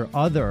Dr. Herscher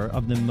other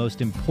of the most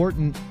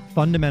important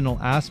fundamental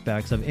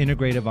aspects of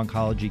integrative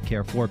oncology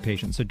care for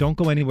patients. So don't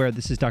go anywhere.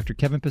 This is Dr.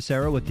 Kevin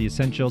Passero with the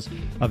Essentials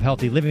of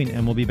Healthy Living,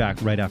 and we'll be back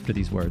right after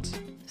these words.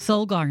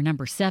 Solgar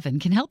number 7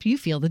 can help you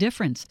feel the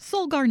difference.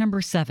 Solgar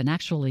number 7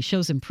 actually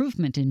shows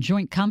improvement in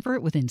joint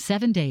comfort within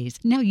 7 days.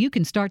 Now you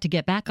can start to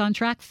get back on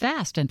track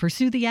fast and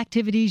pursue the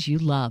activities you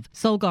love.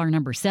 Solgar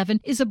number 7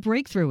 is a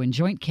breakthrough in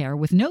joint care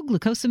with no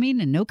glucosamine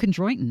and no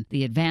chondroitin.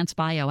 The advanced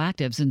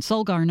bioactives in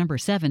Solgar number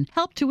 7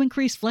 help to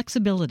increase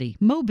flexibility,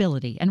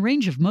 mobility, and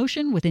range of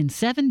motion within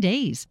 7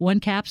 days. One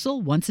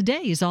capsule once a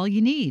day is all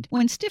you need.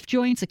 When stiff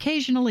joints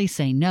occasionally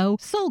say no,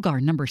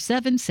 Solgar number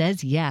 7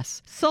 says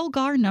yes.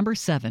 Solgar number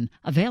 7,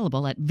 available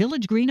available at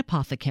Village Green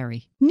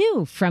Apothecary.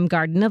 New from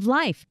Garden of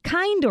Life,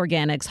 Kind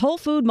Organics Whole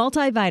Food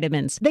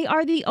Multivitamins. They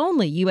are the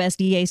only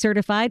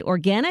USDA-certified,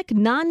 organic,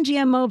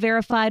 non-GMO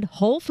verified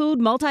whole food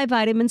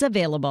multivitamins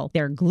available.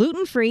 They're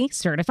gluten-free,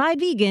 certified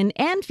vegan,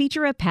 and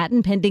feature a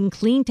patent-pending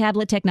clean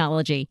tablet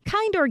technology.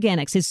 Kind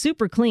Organics is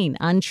super clean,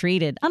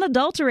 untreated,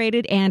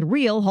 unadulterated, and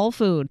real whole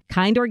food.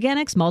 Kind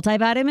Organics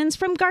multivitamins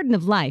from Garden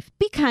of Life.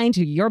 Be kind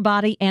to your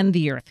body and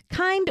the earth.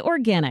 Kind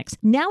Organics,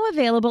 now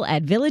available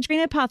at Village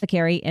Green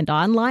Apothecary and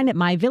online at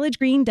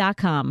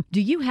myvillagegreen.com.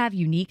 Do you have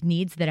unique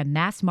needs that a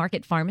mass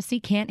market pharmacy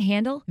can't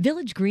handle?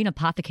 Village Green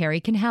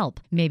Apothecary can help.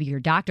 Maybe your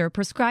doctor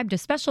prescribed a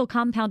special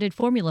compounded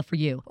formula for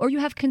you, or you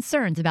have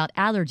concerns about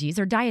allergies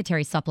or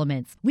dietary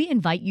supplements. We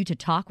invite you to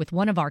talk with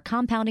one of our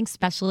compounding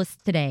specialists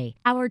today.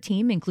 Our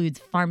team includes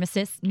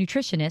pharmacists,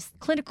 nutritionists,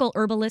 clinical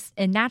herbalists,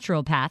 and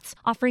naturopaths,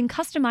 offering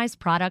customized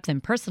products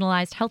and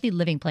personalized healthy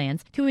living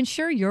plans to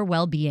ensure your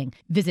well-being.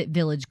 Visit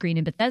Village Green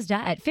in Bethesda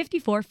at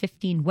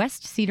 5415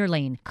 West Cedar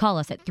Lane. Call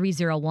us at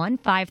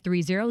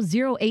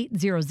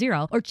 301-530-0800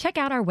 or check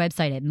out our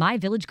website at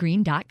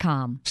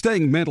myvillagegreen.com.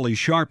 Staying mentally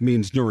sharp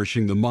means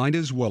nourishing the mind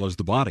as well as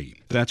the body.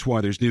 That's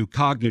why there's new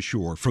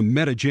Cognisure from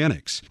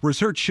Metagenics.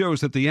 Research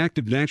shows that the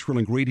active natural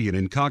ingredient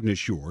in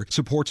Cognisure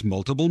supports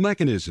multiple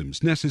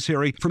mechanisms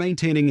necessary for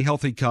maintaining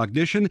healthy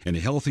cognition and a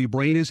healthy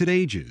brain as it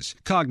ages.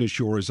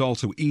 Cognisure is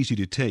also easy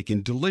to take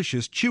in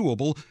delicious,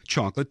 chewable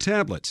chocolate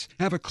tablets.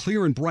 Have a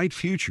clear and bright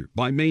future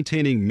by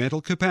maintaining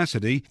mental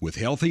capacity with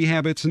healthy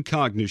habits and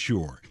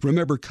Cognisure.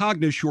 Remember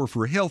Cognisure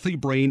for healthy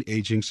brain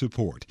aging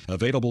support.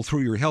 Available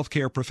through your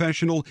healthcare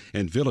professional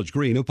and Village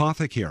Green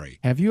Apothecary.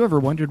 Have you ever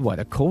wondered why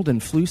a cold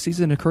and flu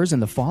season occurs in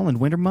the fall and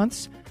winter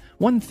months?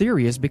 One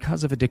theory is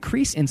because of a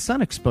decrease in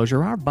sun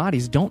exposure, our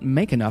bodies don't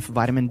make enough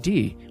vitamin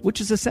D, which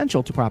is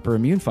essential to proper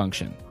immune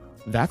function.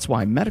 That's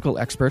why medical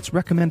experts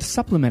recommend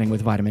supplementing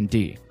with vitamin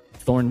D.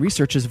 Thorne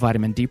Research's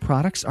vitamin D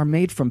products are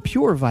made from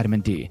pure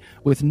vitamin D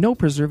with no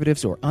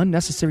preservatives or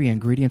unnecessary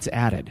ingredients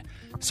added.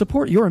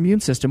 Support your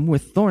immune system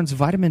with Thorne's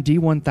vitamin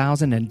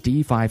D1000 and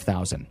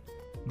D5000.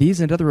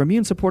 These and other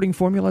immune-supporting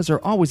formulas are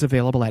always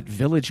available at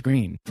Village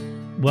Green.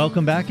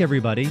 Welcome back,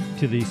 everybody,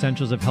 to the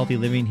Essentials of Healthy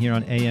Living here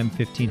on AM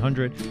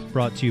 1500,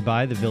 brought to you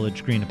by the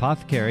Village Green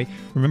Apothecary.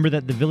 Remember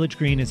that the Village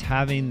Green is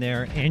having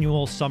their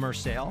annual summer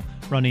sale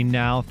running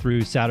now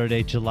through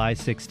Saturday, July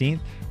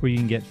 16th, where you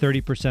can get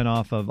 30%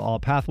 off of all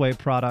Pathway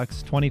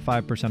products,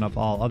 25% off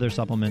all other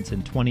supplements,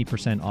 and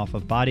 20% off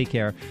of body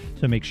care.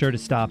 So make sure to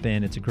stop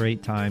in. It's a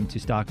great time to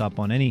stock up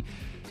on any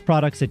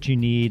products that you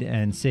need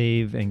and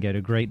save and get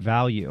a great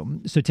value.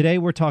 So today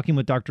we're talking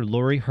with Dr.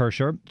 Lori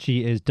Herscher.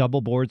 She is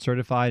double board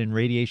certified in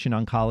radiation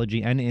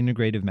oncology and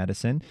integrative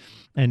medicine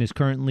and is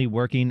currently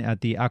working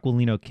at the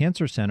Aquilino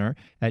Cancer Center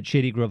at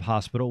Shady Grove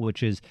Hospital,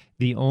 which is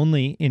the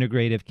only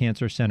integrative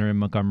cancer center in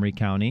Montgomery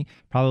County,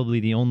 probably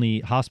the only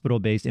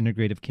hospital-based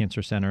integrative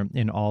cancer center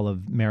in all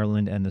of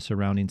Maryland and the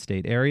surrounding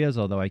state areas,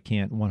 although I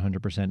can't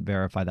 100%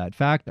 verify that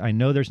fact. I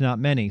know there's not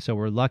many, so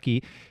we're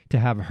lucky to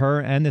have her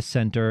and the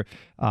center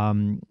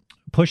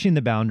pushing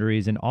the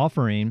boundaries and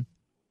offering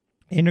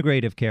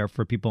integrative care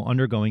for people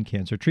undergoing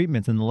cancer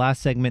treatments. In the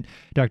last segment,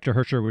 Dr.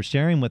 Herscher was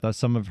sharing with us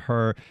some of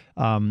her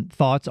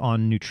thoughts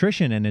on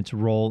nutrition and its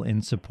role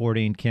in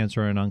supporting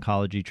cancer and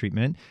oncology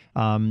treatment.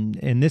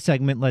 In this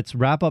segment, let's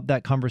wrap up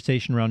that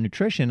conversation around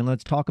nutrition and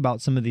let's talk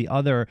about some of the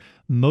other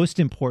most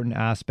important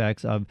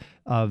aspects of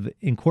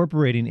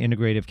incorporating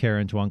integrative care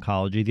into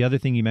oncology. The other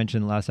thing you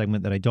mentioned in the last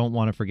segment that I don't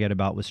want to forget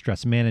about was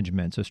stress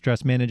management. So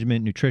stress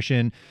management,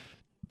 nutrition.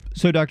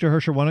 So, Dr.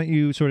 Herscher, why don't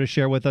you sort of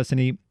share with us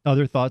any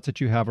other thoughts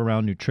that you have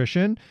around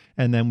nutrition,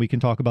 and then we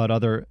can talk about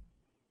other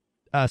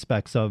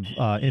aspects of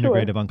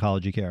integrative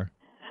oncology care.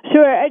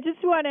 Sure. I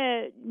just want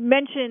to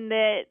mention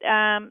that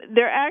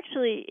there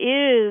actually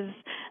is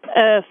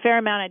a fair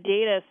amount of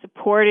data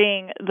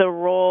supporting the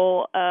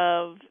role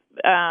of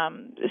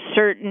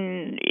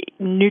certain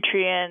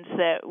nutrients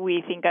that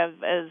we think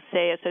of as,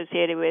 say,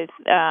 associated with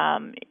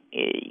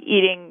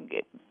eating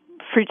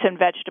fruits and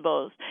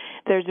vegetables.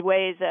 There's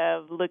ways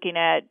of looking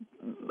at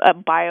a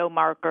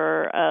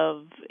biomarker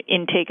of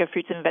intake of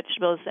fruits and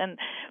vegetables. And,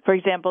 for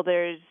example,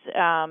 there's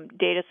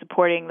data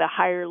supporting the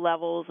higher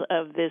levels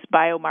of this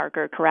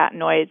biomarker,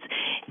 carotenoids,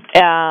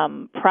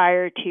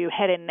 prior to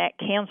head and neck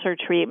cancer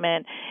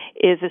treatment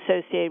is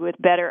associated with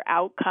better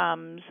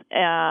outcomes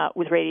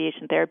with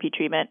radiation therapy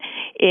treatment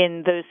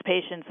in those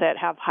patients that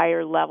have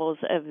higher levels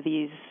of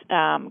these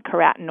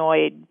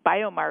carotenoid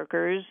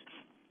biomarkers.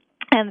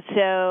 And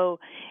so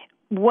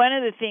one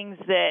of the things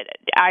that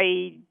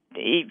I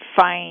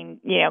find,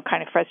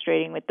 kind of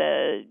frustrating with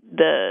the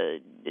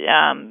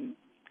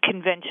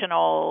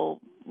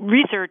conventional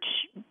research,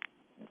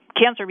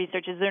 cancer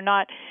research, is they're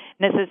not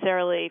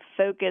necessarily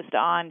focused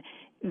on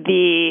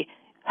the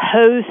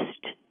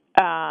host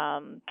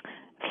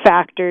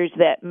factors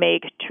that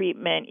make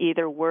treatment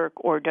either work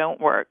or don't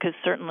work, because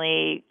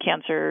certainly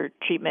cancer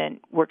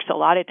treatment works a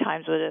lot of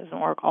times, but it doesn't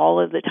work all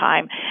of the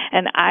time.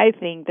 And I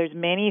think there's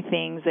many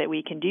things that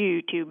we can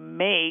do to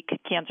make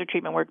cancer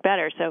treatment work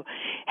better. So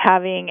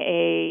having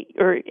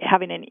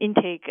an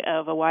intake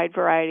of a wide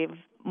variety of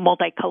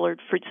multicolored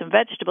fruits and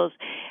vegetables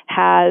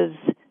has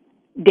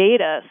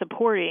data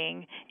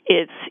supporting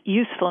its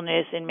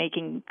usefulness in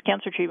making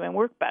cancer treatment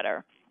work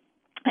better.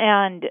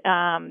 And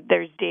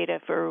there's data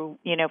for,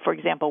 for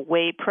example,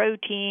 whey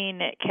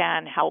protein. It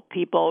can help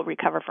people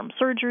recover from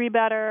surgery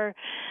better.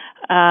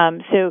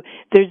 So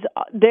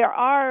there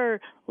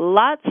are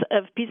lots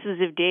of pieces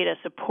of data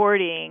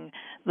supporting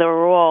the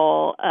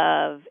role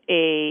of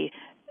a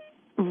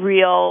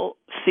real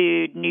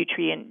food,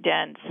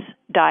 nutrient-dense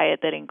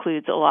diet that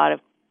includes a lot of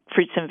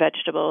fruits and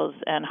vegetables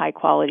and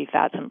high-quality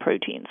fats and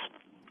proteins.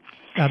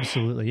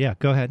 Absolutely. Yeah,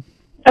 go ahead.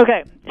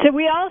 Okay. So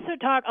we also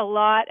talk a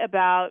lot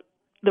about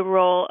the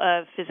role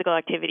of physical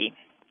activity,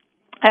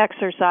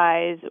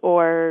 exercise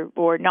or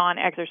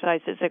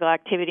non-exercise physical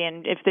activity.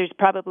 And if there's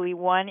probably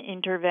one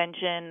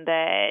intervention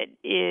that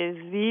is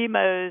the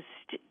most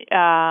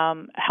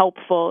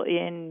helpful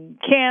in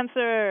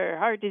cancer,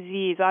 heart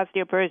disease,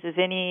 osteoporosis,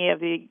 any of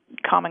the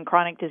common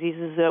chronic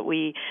diseases that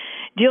we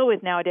deal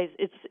with nowadays,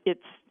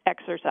 it's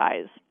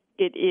exercise.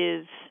 It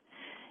is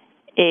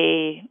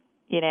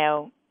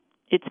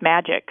it's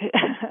magic.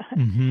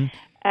 Mm-hmm.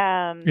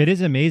 It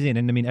is amazing.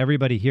 And I mean,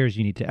 everybody hears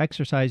you need to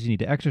exercise.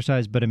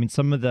 But I mean,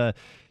 some of the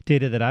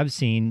data that I've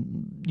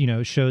seen,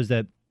 shows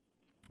that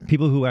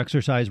people who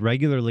exercise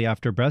regularly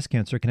after breast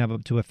cancer can have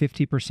up to a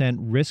 50%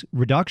 risk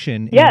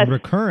reduction in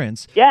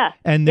recurrence. Yeah.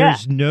 And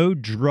there's no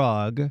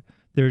drug.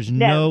 There's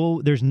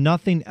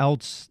nothing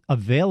else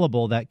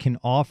available that can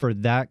offer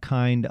that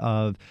kind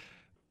of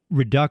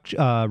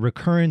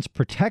recurrence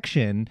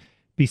protection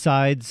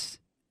besides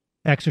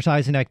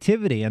exercise and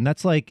activity. And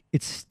that's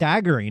it's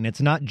staggering.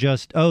 It's not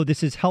just, oh,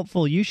 this is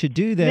helpful, you should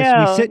do this.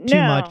 We sit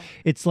too much.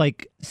 It's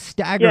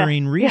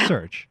staggering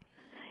research.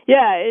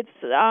 Yeah, it's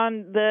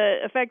on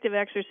the effective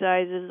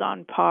exercise is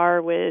on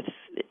par with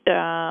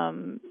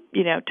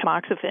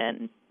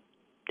tamoxifen,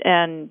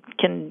 and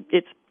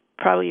it's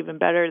probably even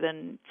better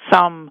than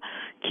some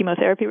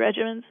chemotherapy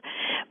regimens.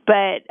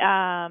 But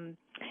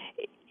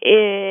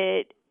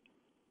it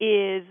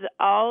is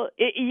all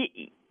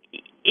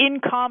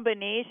in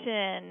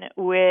combination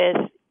with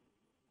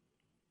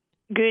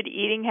good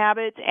eating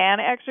habits and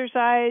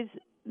exercise,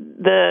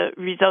 the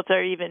results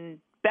are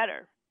even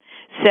better.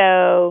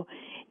 So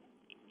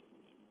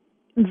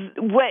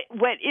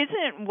what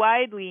isn't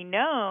widely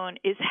known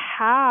is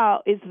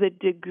the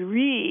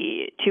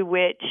degree to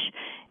which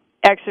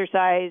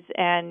exercise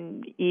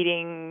and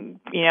eating,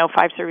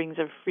 5 servings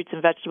of fruits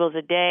and vegetables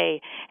a day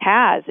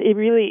has. It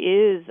really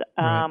is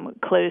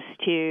close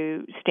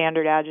to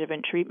standard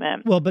adjuvant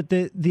treatment. Well, but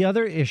the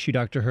other issue,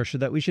 Dr. Hirscher,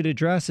 that we should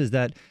address is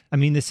that, I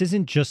mean, this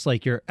isn't just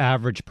your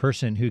average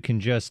person who can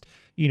just,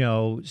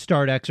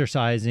 start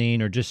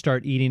exercising or just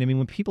start eating. I mean,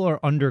 when people are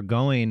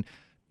undergoing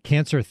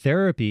cancer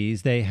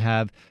therapies, they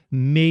have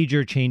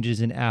major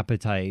changes in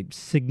appetite,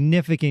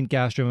 significant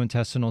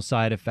gastrointestinal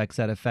side effects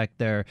that affect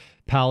their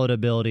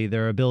palatability,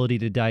 their ability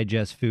to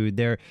digest food.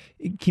 Their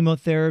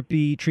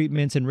chemotherapy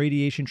treatments and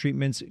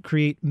treatments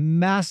create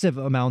massive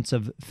amounts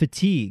of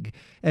fatigue.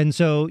 And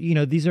so,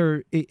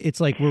 it's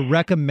we're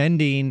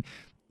recommending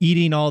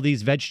eating all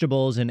these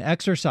vegetables and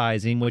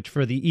exercising, which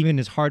even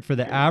is hard for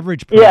the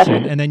average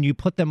person. And then you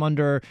put them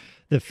under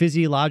the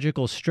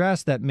physiological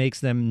stress that makes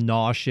them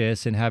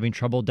nauseous and having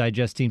trouble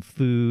digesting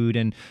food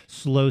and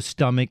slow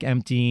stomach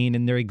emptying,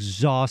 and they're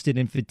exhausted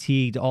and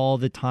fatigued all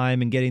the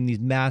time and getting these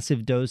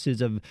massive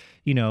doses of,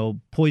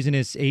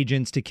 poisonous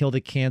agents to kill the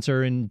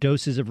cancer and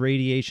doses of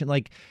radiation.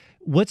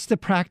 What's the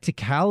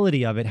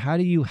practicality of it? How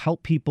do you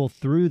help people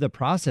through the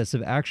process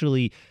of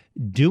actually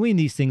doing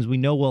these things we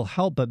know will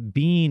help, but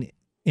being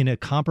in a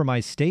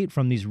compromised state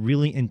from these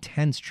really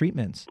intense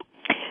treatments?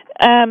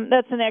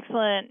 That's an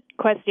excellent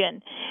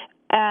question.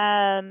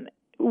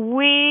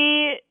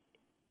 We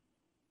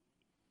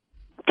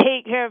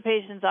take care of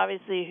patients,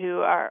 obviously, who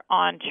are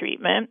on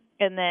treatment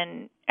and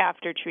then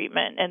after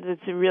treatment. And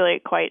it's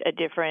really quite a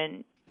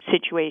different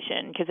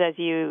situation because, as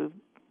you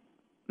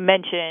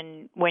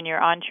mentioned, when you're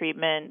on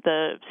treatment,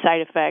 the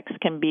side effects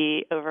can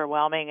be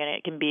overwhelming, and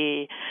it can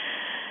be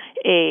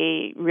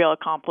a real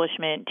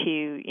accomplishment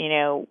to,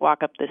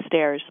 walk up the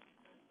stairs.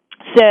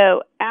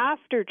 So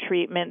after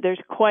treatment, there's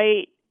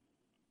quite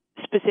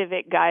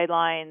specific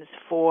guidelines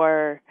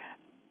for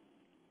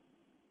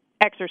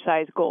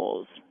exercise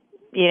goals.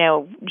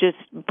 Just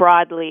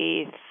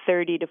broadly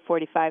 30 to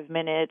 45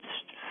 minutes,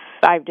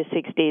 5 to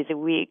 6 days a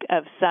week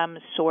of some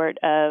sort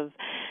of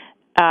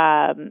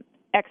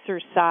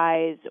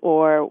exercise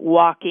or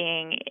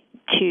walking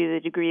to the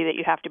degree that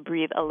you have to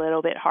breathe a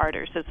little bit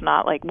harder. So it's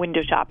not like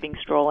window shopping,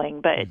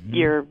 strolling, but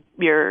you're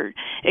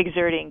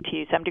exerting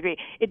to some degree.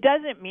 It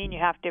doesn't mean you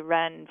have to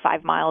run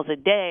 5 miles a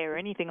day or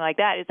anything like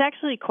that. It's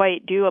actually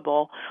quite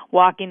doable,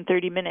 walking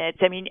 30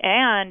 minutes. I mean,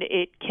 and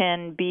it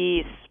can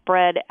be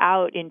spread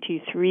out into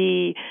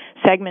 3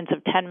 segments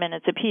of 10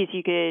 minutes apiece.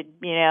 You could,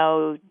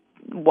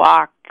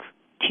 walk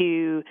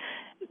to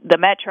the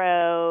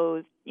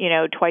metro,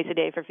 twice a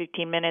day for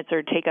 15 minutes,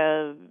 or take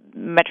a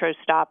metro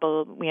stop,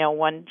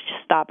 one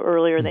stop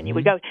earlier than you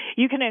would go.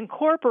 You can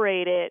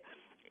incorporate it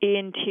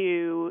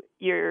into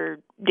your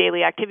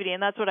daily activity.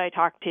 And that's what I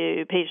talk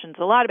to patients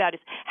a lot about,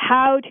 is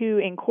how to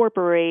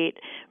incorporate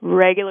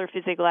regular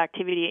physical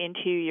activity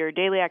into your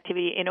daily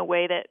activity in a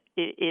way that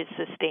is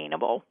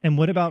sustainable. And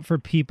what about for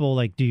people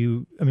like,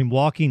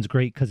 walking's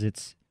great because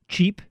it's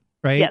cheap,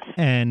 right? Yes.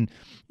 And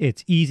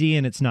it's easy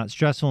and it's not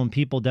stressful, and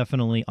people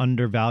definitely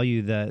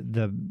undervalue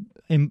the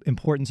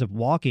importance of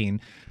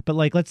walking. But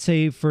like, let's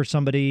say for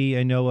somebody,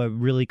 I know a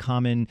really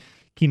common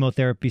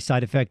chemotherapy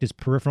side effect is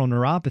peripheral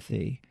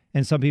neuropathy.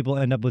 And some people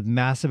end up with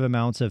massive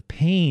amounts of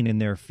pain in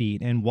their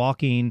feet, and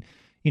walking,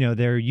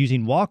 they're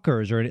using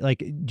walkers, or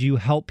like, do you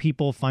help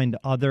people find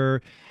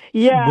other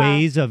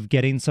ways of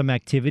getting some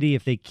activity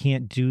if they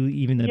can't do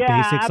even the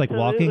basics like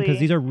walking? Because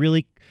these are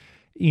really,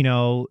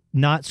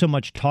 not so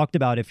much talked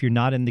about if you're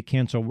not in the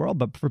cancer world,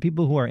 but for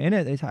people who are in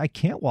it, they say, I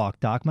can't walk,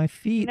 doc. My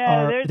feet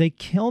they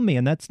kill me.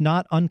 And that's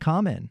not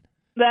uncommon.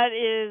 That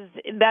is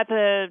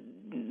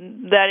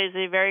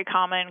a very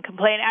common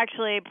complaint.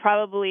 Actually,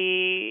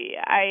 probably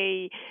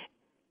I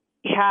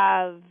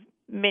have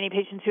many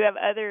patients who have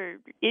other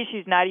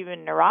issues, not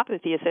even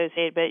neuropathy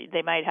associated, but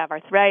they might have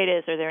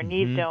arthritis or their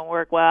knees don't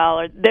work well,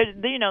 or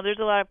there's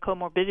a lot of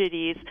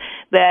comorbidities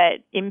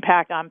that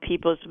impact on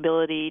people's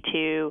ability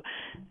to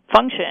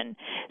function.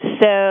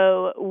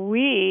 So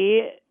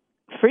we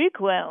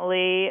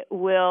frequently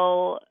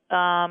will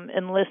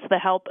enlist the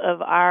help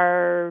of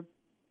our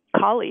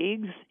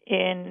colleagues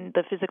in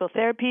the physical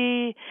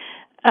therapy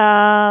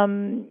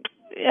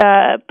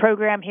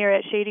program here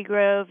at Shady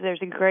Grove.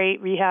 There's a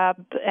great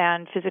rehab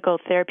and physical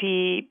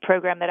therapy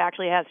program that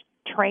actually has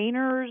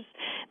trainers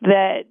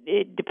that,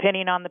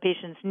 depending on the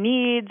patient's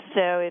needs,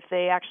 so if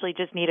they actually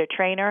just need a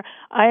trainer,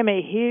 I am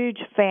a huge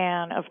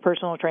fan of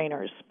personal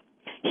trainers.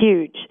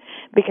 Huge.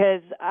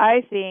 Because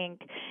I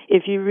think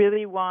if you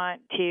really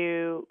want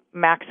to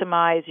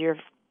maximize your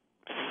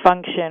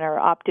function or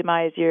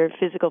optimize your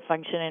physical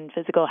function and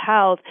physical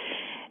health,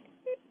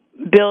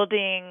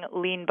 building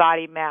lean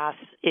body mass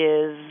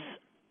is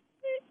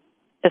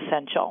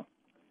essential.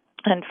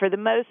 And for the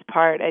most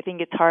part, I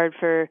think it's hard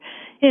for,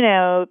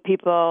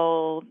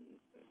 people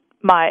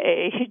my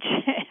age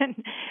and,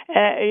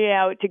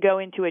 to go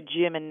into a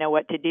gym and know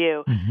what to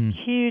do.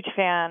 Huge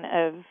fan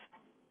of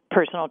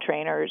personal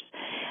trainers.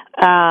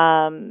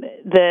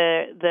 The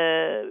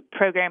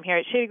program here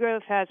at Shady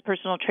Grove has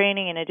personal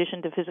training in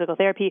addition to physical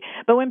therapy.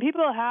 But when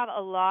people have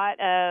a lot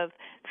of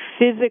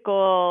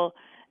physical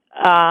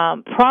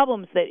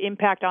problems that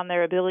impact on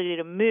their ability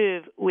to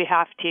move, we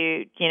have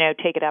to,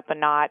 take it up a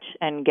notch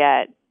and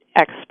get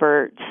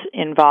experts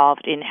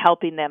involved in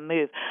helping them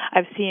move.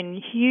 I've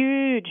seen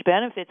huge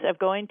benefits of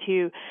going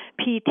to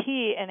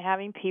PT and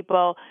having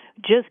people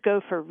just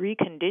go for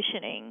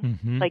reconditioning.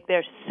 Like,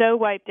 they're so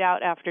wiped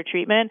out after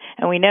treatment,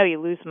 and we know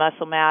you lose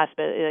muscle mass,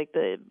 but like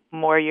the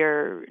more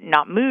you're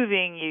not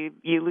moving,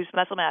 you lose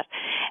muscle mass.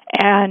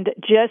 And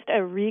just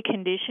a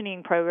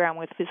reconditioning program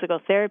with physical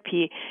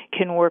therapy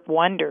can work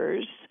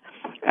wonders.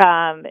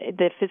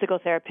 The physical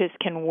therapist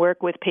can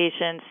work with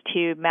patients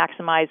to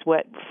maximize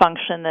what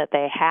function that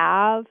they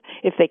have.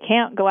 If they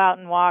can't go out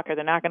and walk, or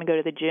they're not going to go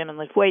to the gym and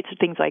lift weights or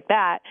things like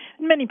that,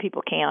 many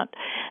people can't.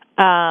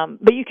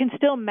 But you can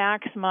still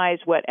maximize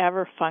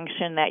whatever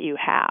function that you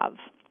have.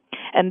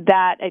 And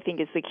that, I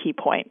think, is the key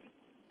point.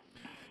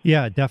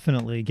 Yeah,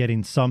 definitely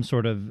getting some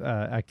sort of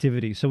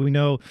activity. So we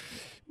know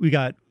we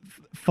got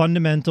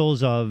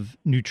fundamentals of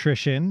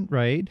nutrition,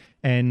 right?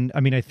 And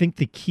I think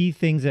the key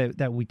things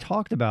that we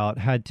talked about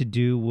had to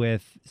do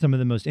with some of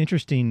the most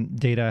interesting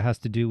data has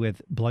to do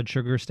with blood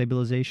sugar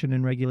stabilization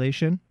and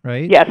regulation,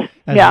 right? Yes.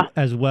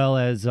 As well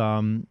as,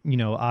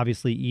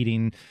 obviously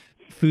eating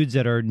foods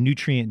that are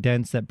nutrient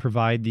dense that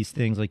provide these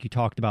things like you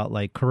talked about,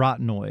 like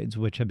carotenoids,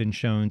 which have been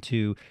shown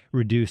to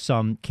reduce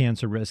some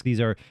cancer risk. These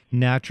are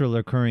natural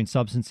occurring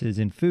substances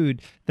in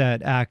food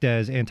that act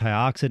as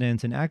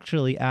antioxidants and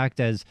actually act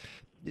as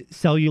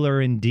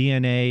cellular and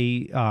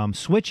DNA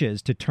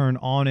switches to turn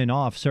on and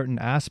off certain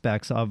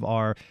aspects of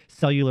our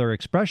cellular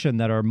expression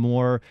that are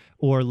more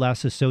or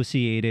less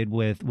associated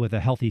with a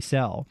healthy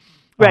cell.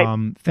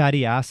 Right.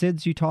 Fatty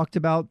acids you talked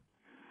about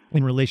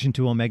in relation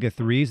to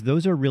omega-3s,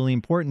 those are really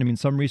important.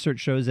 Some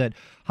research shows that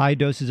high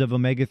doses of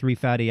omega-3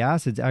 fatty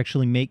acids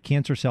actually make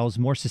cancer cells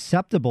more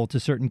susceptible to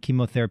certain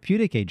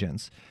chemotherapeutic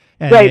agents.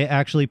 And they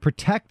actually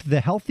protect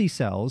the healthy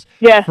cells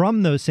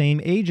from those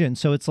same agents.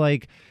 So it's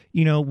like,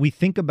 we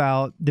think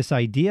about this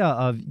idea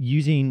of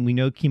using, we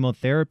know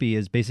chemotherapy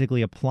is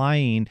basically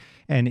applying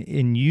and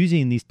in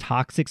using these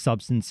toxic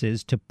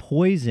substances to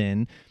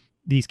poison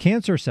these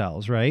cancer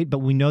cells, right? But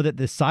we know that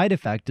the side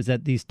effect is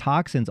that these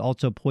toxins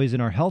also poison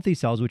our healthy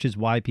cells, which is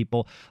why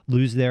people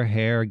lose their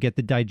hair, get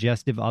the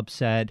digestive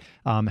upset,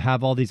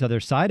 have all these other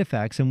side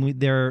effects. And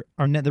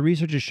the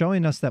research is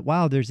showing us that,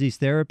 wow, there's these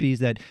therapies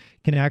that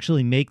can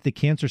actually make the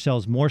cancer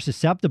cells more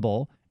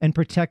susceptible and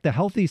protect the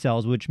healthy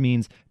cells, which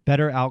means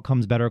better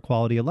outcomes, better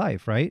quality of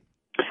life, right?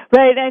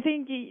 Right. I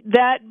think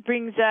that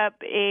brings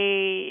up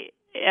an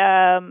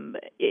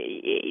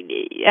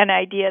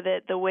idea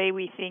that the way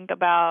we think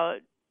about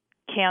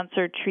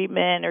cancer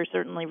treatment, or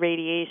certainly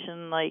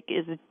radiation, like,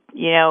 is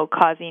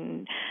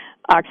causing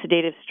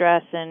oxidative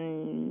stress,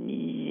 and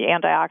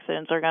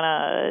antioxidants are going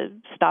to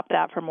stop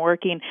that from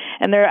working.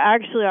 And there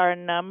actually are a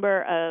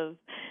number of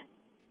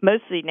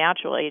mostly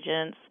natural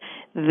agents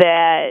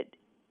that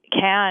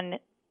can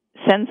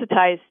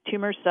sensitize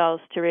tumor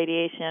cells to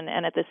radiation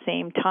and at the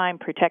same time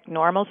protect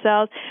normal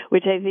cells,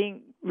 which I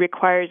think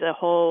requires a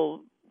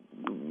whole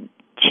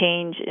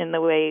change in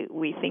the way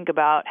we think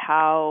about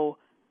how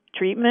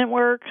treatment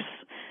works,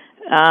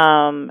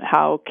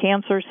 how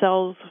cancer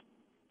cells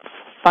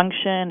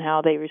function,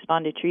 how they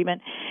respond to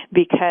treatment,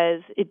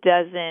 because it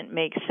doesn't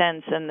make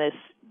sense in this,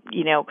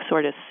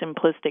 sort of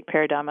simplistic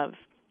paradigm of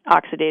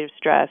oxidative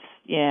stress,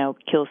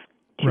 kills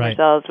tumor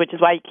cells, which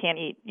is why you can't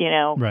eat,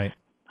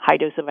 high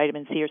dose of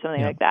vitamin C or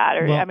something like that.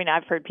 Or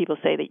I've heard people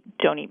say that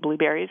don't eat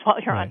blueberries while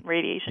you're on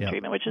radiation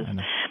treatment, which is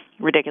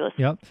ridiculous.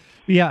 Yep.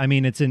 Yeah, I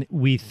mean,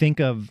 we think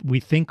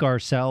our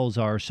cells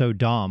are so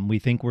dumb. We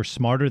think we're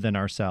smarter than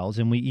our cells,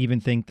 and we even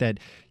think that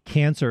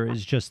cancer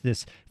is just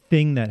this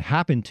thing that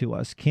happened to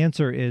us.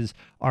 Cancer is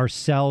our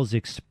cells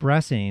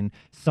expressing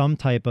some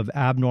type of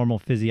abnormal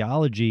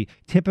physiology,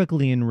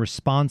 typically in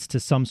response to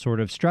some sort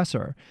of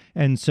stressor.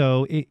 And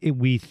so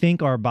we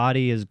think our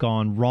body has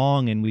gone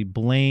wrong, and we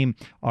blame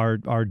our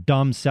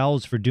dumb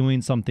cells for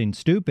doing something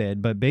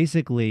stupid. But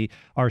basically,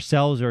 our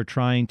cells are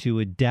trying to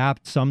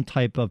adapt some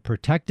type of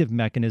protective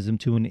mechanism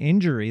to an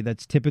injury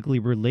that's typically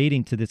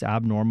relating to this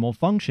abnormal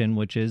function,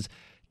 which is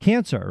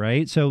cancer,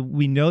 right? So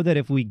we know that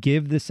if we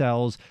give the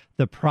cells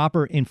the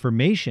proper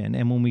information,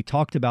 and when we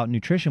talked about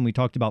nutrition, we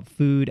talked about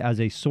food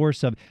as a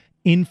source of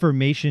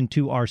information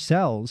to our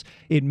cells,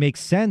 it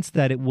makes sense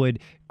that it would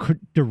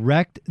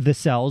direct the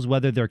cells,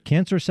 whether they're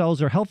cancer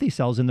cells or healthy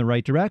cells, in the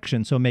right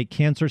direction. So make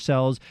cancer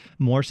cells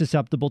more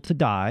susceptible to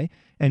die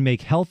and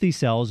make healthy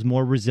cells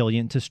more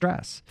resilient to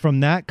stress.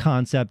 From that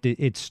concept,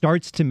 it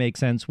starts to make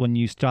sense when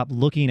you stop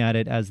looking at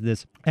it as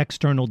this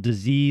external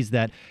disease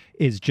that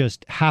is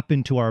just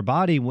happened to our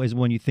body, is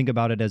when you think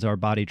about it as our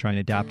body trying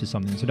to adapt to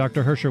something. So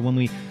Dr. Hirscher, when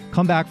we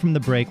come back from the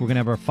break, we're going to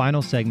have our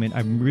final segment.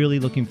 I'm really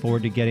looking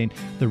forward to getting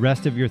the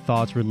rest of your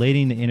thoughts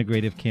relating to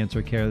integrative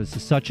cancer care. This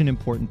is such an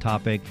important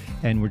topic,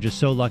 and we're just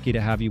so lucky to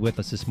have you with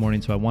us this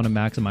morning, so I want to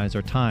maximize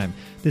our time.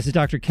 This is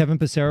Dr. Kevin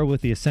Passero with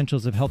the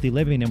Essentials of Healthy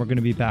Living, and we're going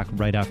to be back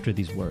right after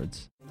these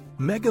words.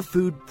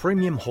 MegaFood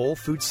Premium Whole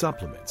Food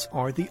Supplements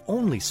are the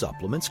only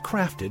supplements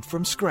crafted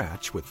from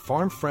scratch with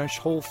farm-fresh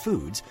whole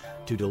foods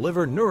to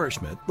deliver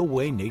nourishment the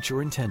way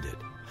nature intended.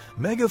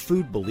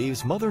 MegaFood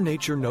believes Mother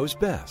Nature knows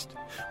best.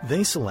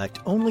 They select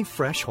only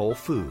fresh whole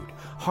food,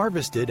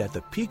 harvested at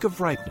the peak of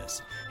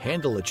ripeness,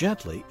 handle it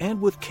gently and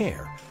with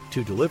care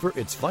to deliver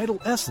its vital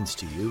essence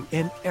to you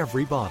in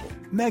every bottle.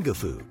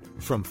 MegaFood,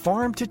 from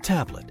farm to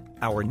tablet.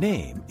 Our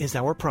name is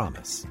our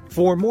promise.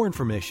 For more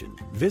information,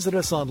 visit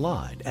us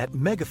online at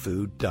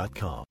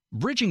megafood.com.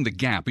 Bridging the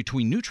gap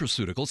between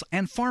nutraceuticals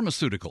and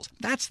pharmaceuticals.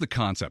 That's the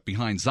concept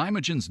behind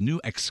Zymogen's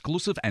new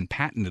exclusive and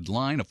patented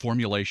line of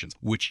formulations,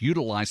 which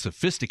utilize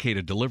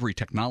sophisticated delivery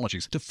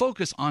technologies to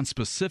focus on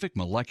specific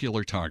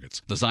molecular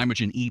targets. The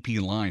Zymogen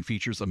EP line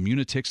features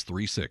Immunotix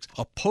 3.6,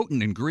 a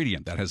potent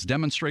ingredient that has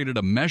demonstrated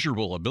a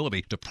measurable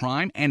ability to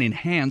prime and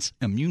enhance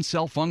immune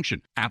cell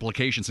function.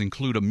 Applications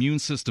include immune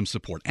system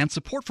support and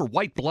support for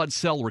white blood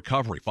cell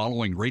recovery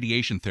following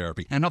radiation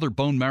therapy and other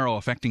bone marrow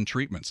affecting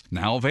treatments.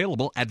 Now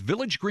available at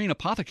Village Green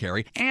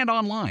Apothecary and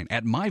online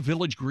at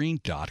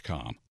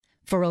myvillagegreen.com.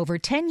 For over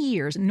 10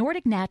 years,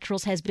 Nordic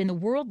Naturals has been the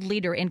world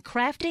leader in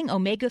crafting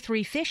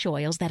omega-3 fish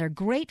oils that are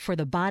great for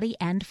the body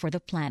and for the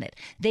planet.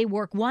 They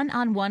work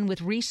one-on-one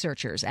with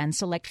researchers and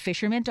select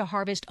fishermen to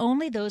harvest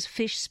only those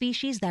fish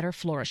species that are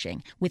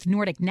flourishing. With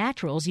Nordic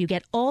Naturals, you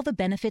get all the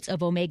benefits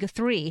of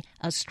omega-3,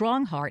 a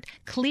strong heart,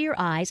 clear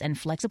eyes, and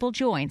flexible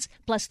joints,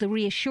 plus the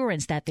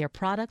reassurance that their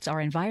products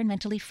are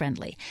environmentally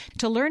friendly.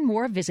 To learn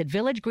more, visit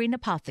Village Green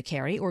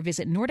Apothecary or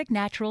visit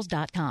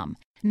NordicNaturals.com.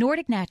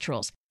 Nordic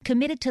Naturals,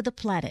 committed to the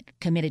planet,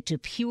 committed to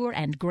pure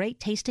and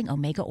great-tasting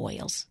omega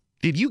oils.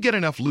 Did you get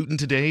enough lutein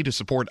today to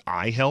support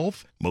eye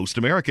health? Most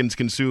Americans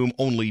consume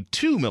only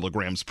 2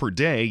 milligrams per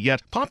day,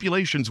 yet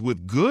populations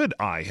with good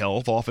eye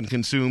health often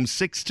consume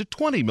 6 to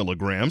 20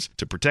 milligrams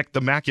to protect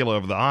the macula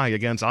of the eye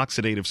against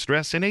oxidative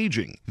stress and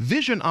aging.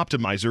 Vision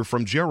Optimizer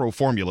from Gero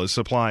Formulas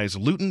supplies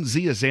lutein,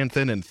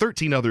 zeaxanthin, and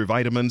 13 other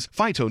vitamins,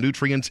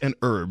 phytonutrients, and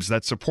herbs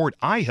that support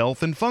eye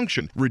health and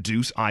function,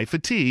 reduce eye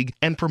fatigue,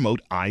 and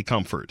promote eye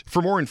comfort.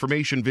 For more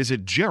information,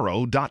 visit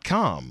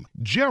Gero.com.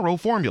 Gero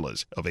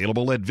Formulas,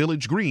 available at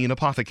Village Green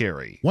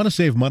Apothecary. Want to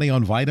save money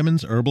on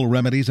vitamins, herbal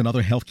remedies, and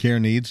other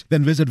healthcare needs?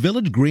 Then visit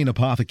Village Green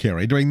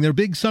Apothecary during their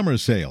big summer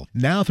sale.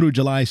 Now through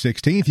July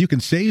 16th, you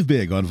can save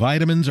big on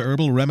vitamins,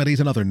 herbal remedies,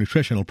 and other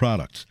nutritional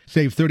products.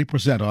 Save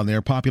 30% on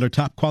their popular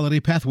top-quality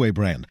Pathway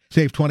brand.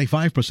 Save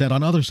 25%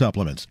 on other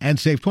supplements. And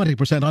save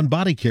 20% on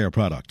body care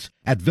products.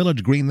 At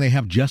Village Green, they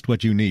have just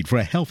what you need for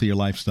a healthier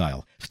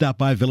lifestyle. Stop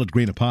by Village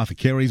Green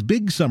Apothecary's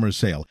big summer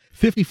sale,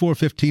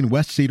 5415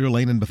 West Cedar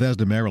Lane in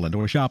Bethesda, Maryland,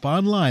 or shop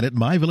online at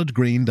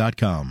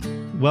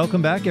myvillagegreen.com.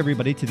 Welcome back,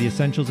 everybody, to the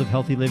Essentials of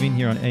Healthy Living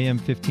here on AM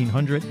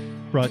 1500.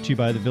 brought to you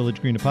by the Village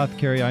Green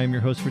Apothecary. I am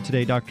your host for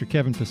today, Dr.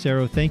 Kevin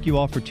Passero. Thank you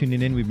all for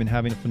tuning in. We've been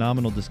having a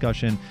phenomenal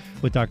discussion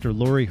with Dr.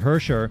 Lori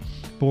Herscher,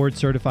 board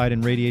certified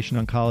in radiation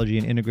oncology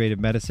and integrative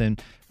medicine,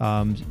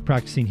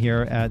 practicing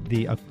here at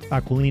the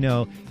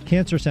Aquilino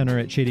Cancer Center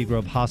at Shady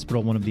Grove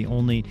Hospital, one of the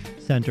only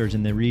centers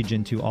in the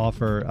region to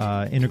offer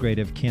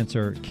integrative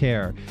cancer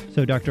care.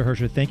 So, Dr.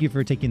 Herscher, thank you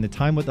for taking the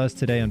time with us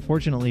today.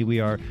 Unfortunately,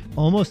 we are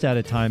almost out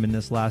of time in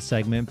this last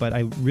segment, but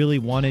I really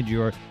wanted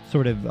your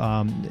sort of,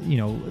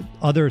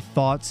 other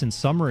thoughts and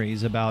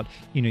summaries about,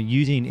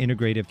 using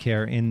integrative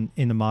care in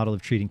the model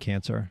of treating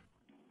cancer.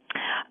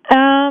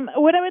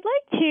 What I would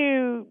like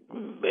to,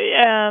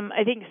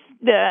 I think,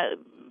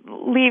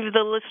 leave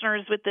the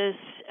listeners with this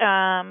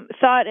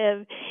thought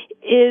of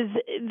is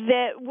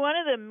that one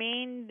of the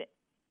main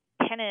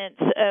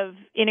tenets of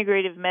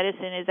integrative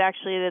medicine is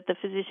actually that the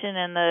physician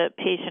and the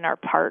patient are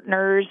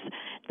partners.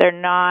 They're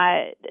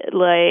not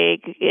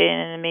like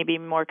in maybe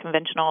more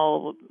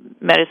conventional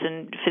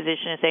medicine,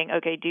 physician is saying,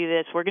 okay, do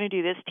this, we're going to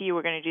do this to you,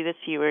 we're going to do this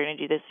to you, we're going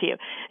to do this to you.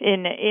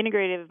 In the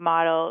integrative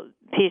model,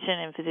 patient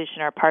and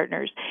physician are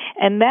partners.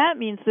 And that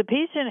means the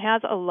patient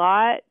has a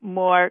lot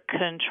more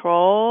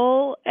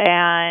control,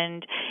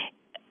 and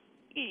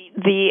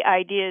the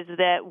idea is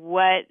that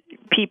what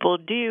people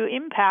do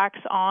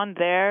impacts on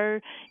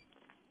their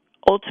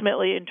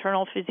ultimately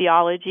internal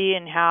physiology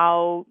and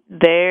how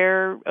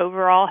their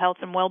overall health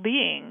and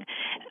well-being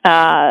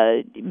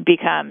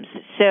becomes.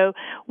 So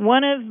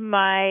one of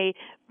my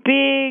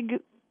big,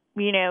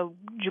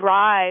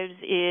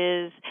 drives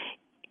is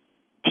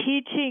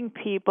teaching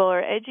people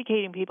or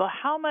educating people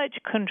how much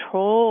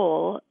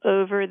control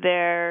over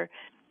their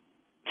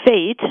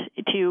fate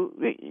to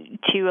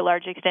a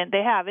large extent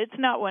they have. It's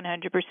not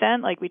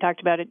 100%, like we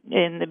talked about it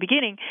in the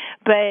beginning,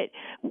 but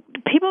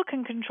people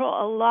can control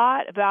a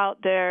lot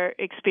about their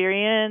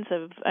experience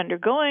of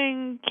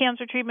undergoing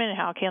cancer treatment and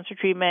how cancer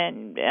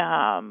treatment,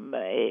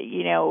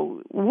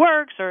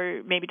 works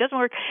or maybe doesn't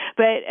work.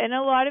 And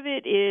a lot of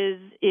it is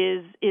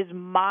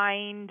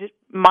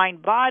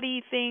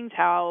mind-body things,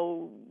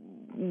 how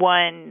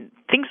one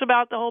thinks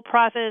about the whole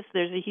process.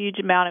 There's a huge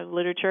amount of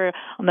literature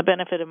on the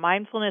benefit of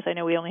mindfulness. I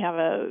know we only have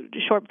a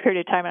short period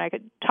of time and I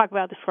could talk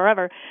about this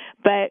forever,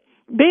 but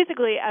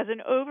basically as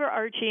an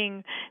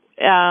overarching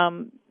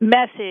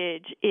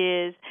message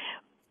is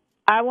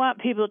I want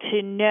people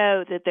to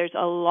know that there's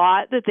a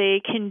lot that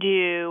they can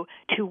do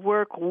to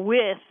work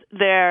with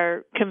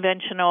their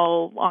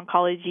conventional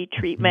oncology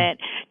treatment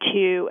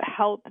to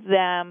help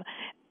them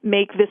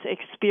make this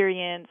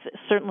experience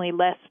certainly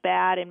less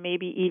bad and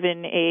maybe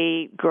even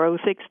a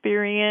growth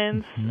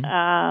experience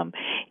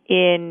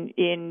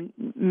in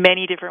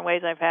many different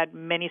ways. I've had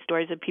many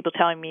stories of people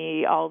telling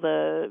me all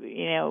the,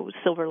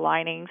 silver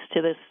linings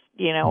to this,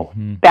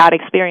 bad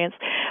experience.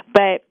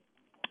 But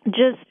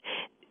just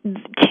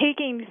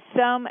taking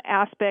some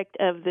aspect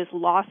of this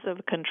loss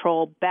of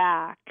control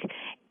back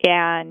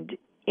and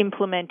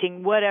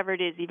implementing whatever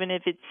it is, even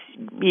if it's,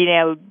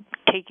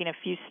 taking a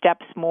few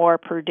steps more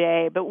per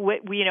day, but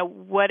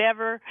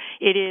whatever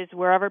it is,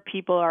 wherever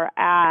people are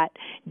at,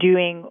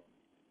 doing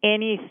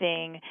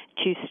anything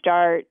to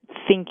start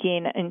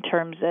thinking in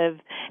terms of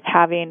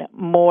having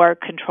more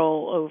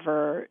control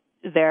over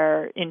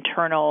their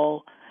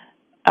internal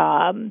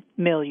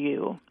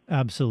milieu.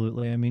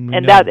 Absolutely. I mean,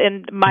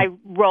 and my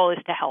role is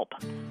to help.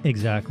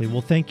 Exactly.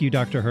 Well, thank you,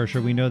 Dr.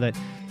 Herscher. We know that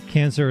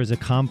cancer is a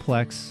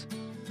complex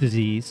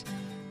disease,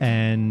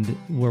 and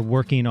we're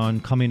working on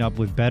coming up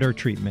with better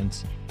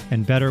treatments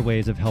and better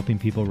ways of helping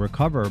people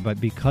recover. But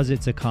because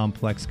it's a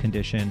complex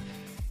condition,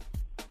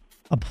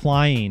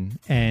 applying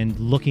and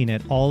looking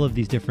at all of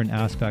these different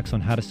aspects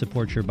on how to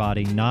support your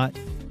body, not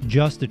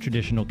just the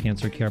traditional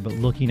cancer care, but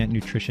looking at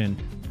nutrition,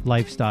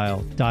 lifestyle,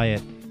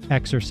 diet,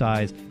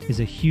 exercise is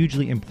a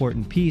hugely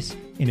important piece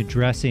in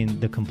addressing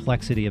the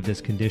complexity of this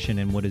condition.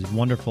 And what is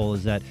wonderful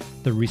is that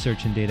the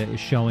research and data is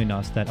showing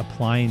us that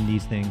applying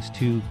these things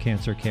to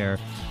cancer care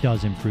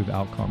does improve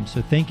outcomes.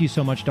 So thank you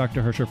so much,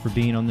 Dr. Herscher, for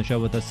being on the show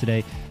with us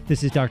today.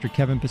 This is Dr.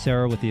 Kevin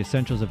Passero with the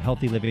Essentials of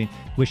Healthy Living,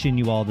 wishing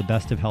you all the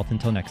best of health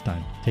until next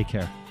time. Take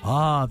care.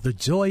 Ah, the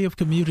joy of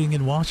commuting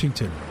in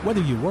Washington.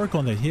 Whether you work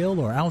on the Hill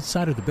or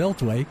outside of the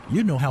Beltway,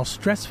 you know how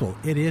stressful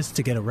it is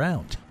to get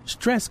around.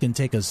 Stress can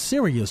take a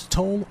serious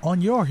toll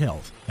on your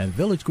health, and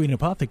Village Green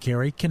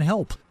Apothecary can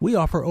help. We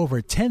offer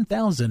over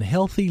 10,000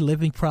 healthy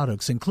living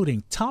products,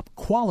 including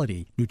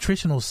top-quality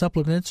nutritional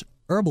supplements,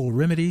 herbal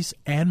remedies,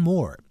 and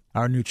more.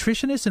 Our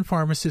nutritionists and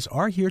pharmacists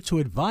are here to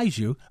advise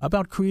you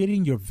about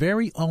creating your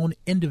very own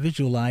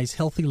individualized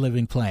healthy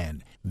living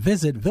plan.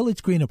 Visit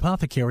Village Green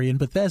Apothecary in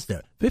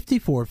Bethesda,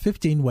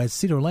 5415 West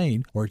Cedar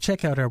Lane, or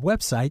check out our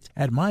website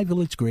at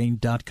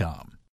myvillagegreen.com.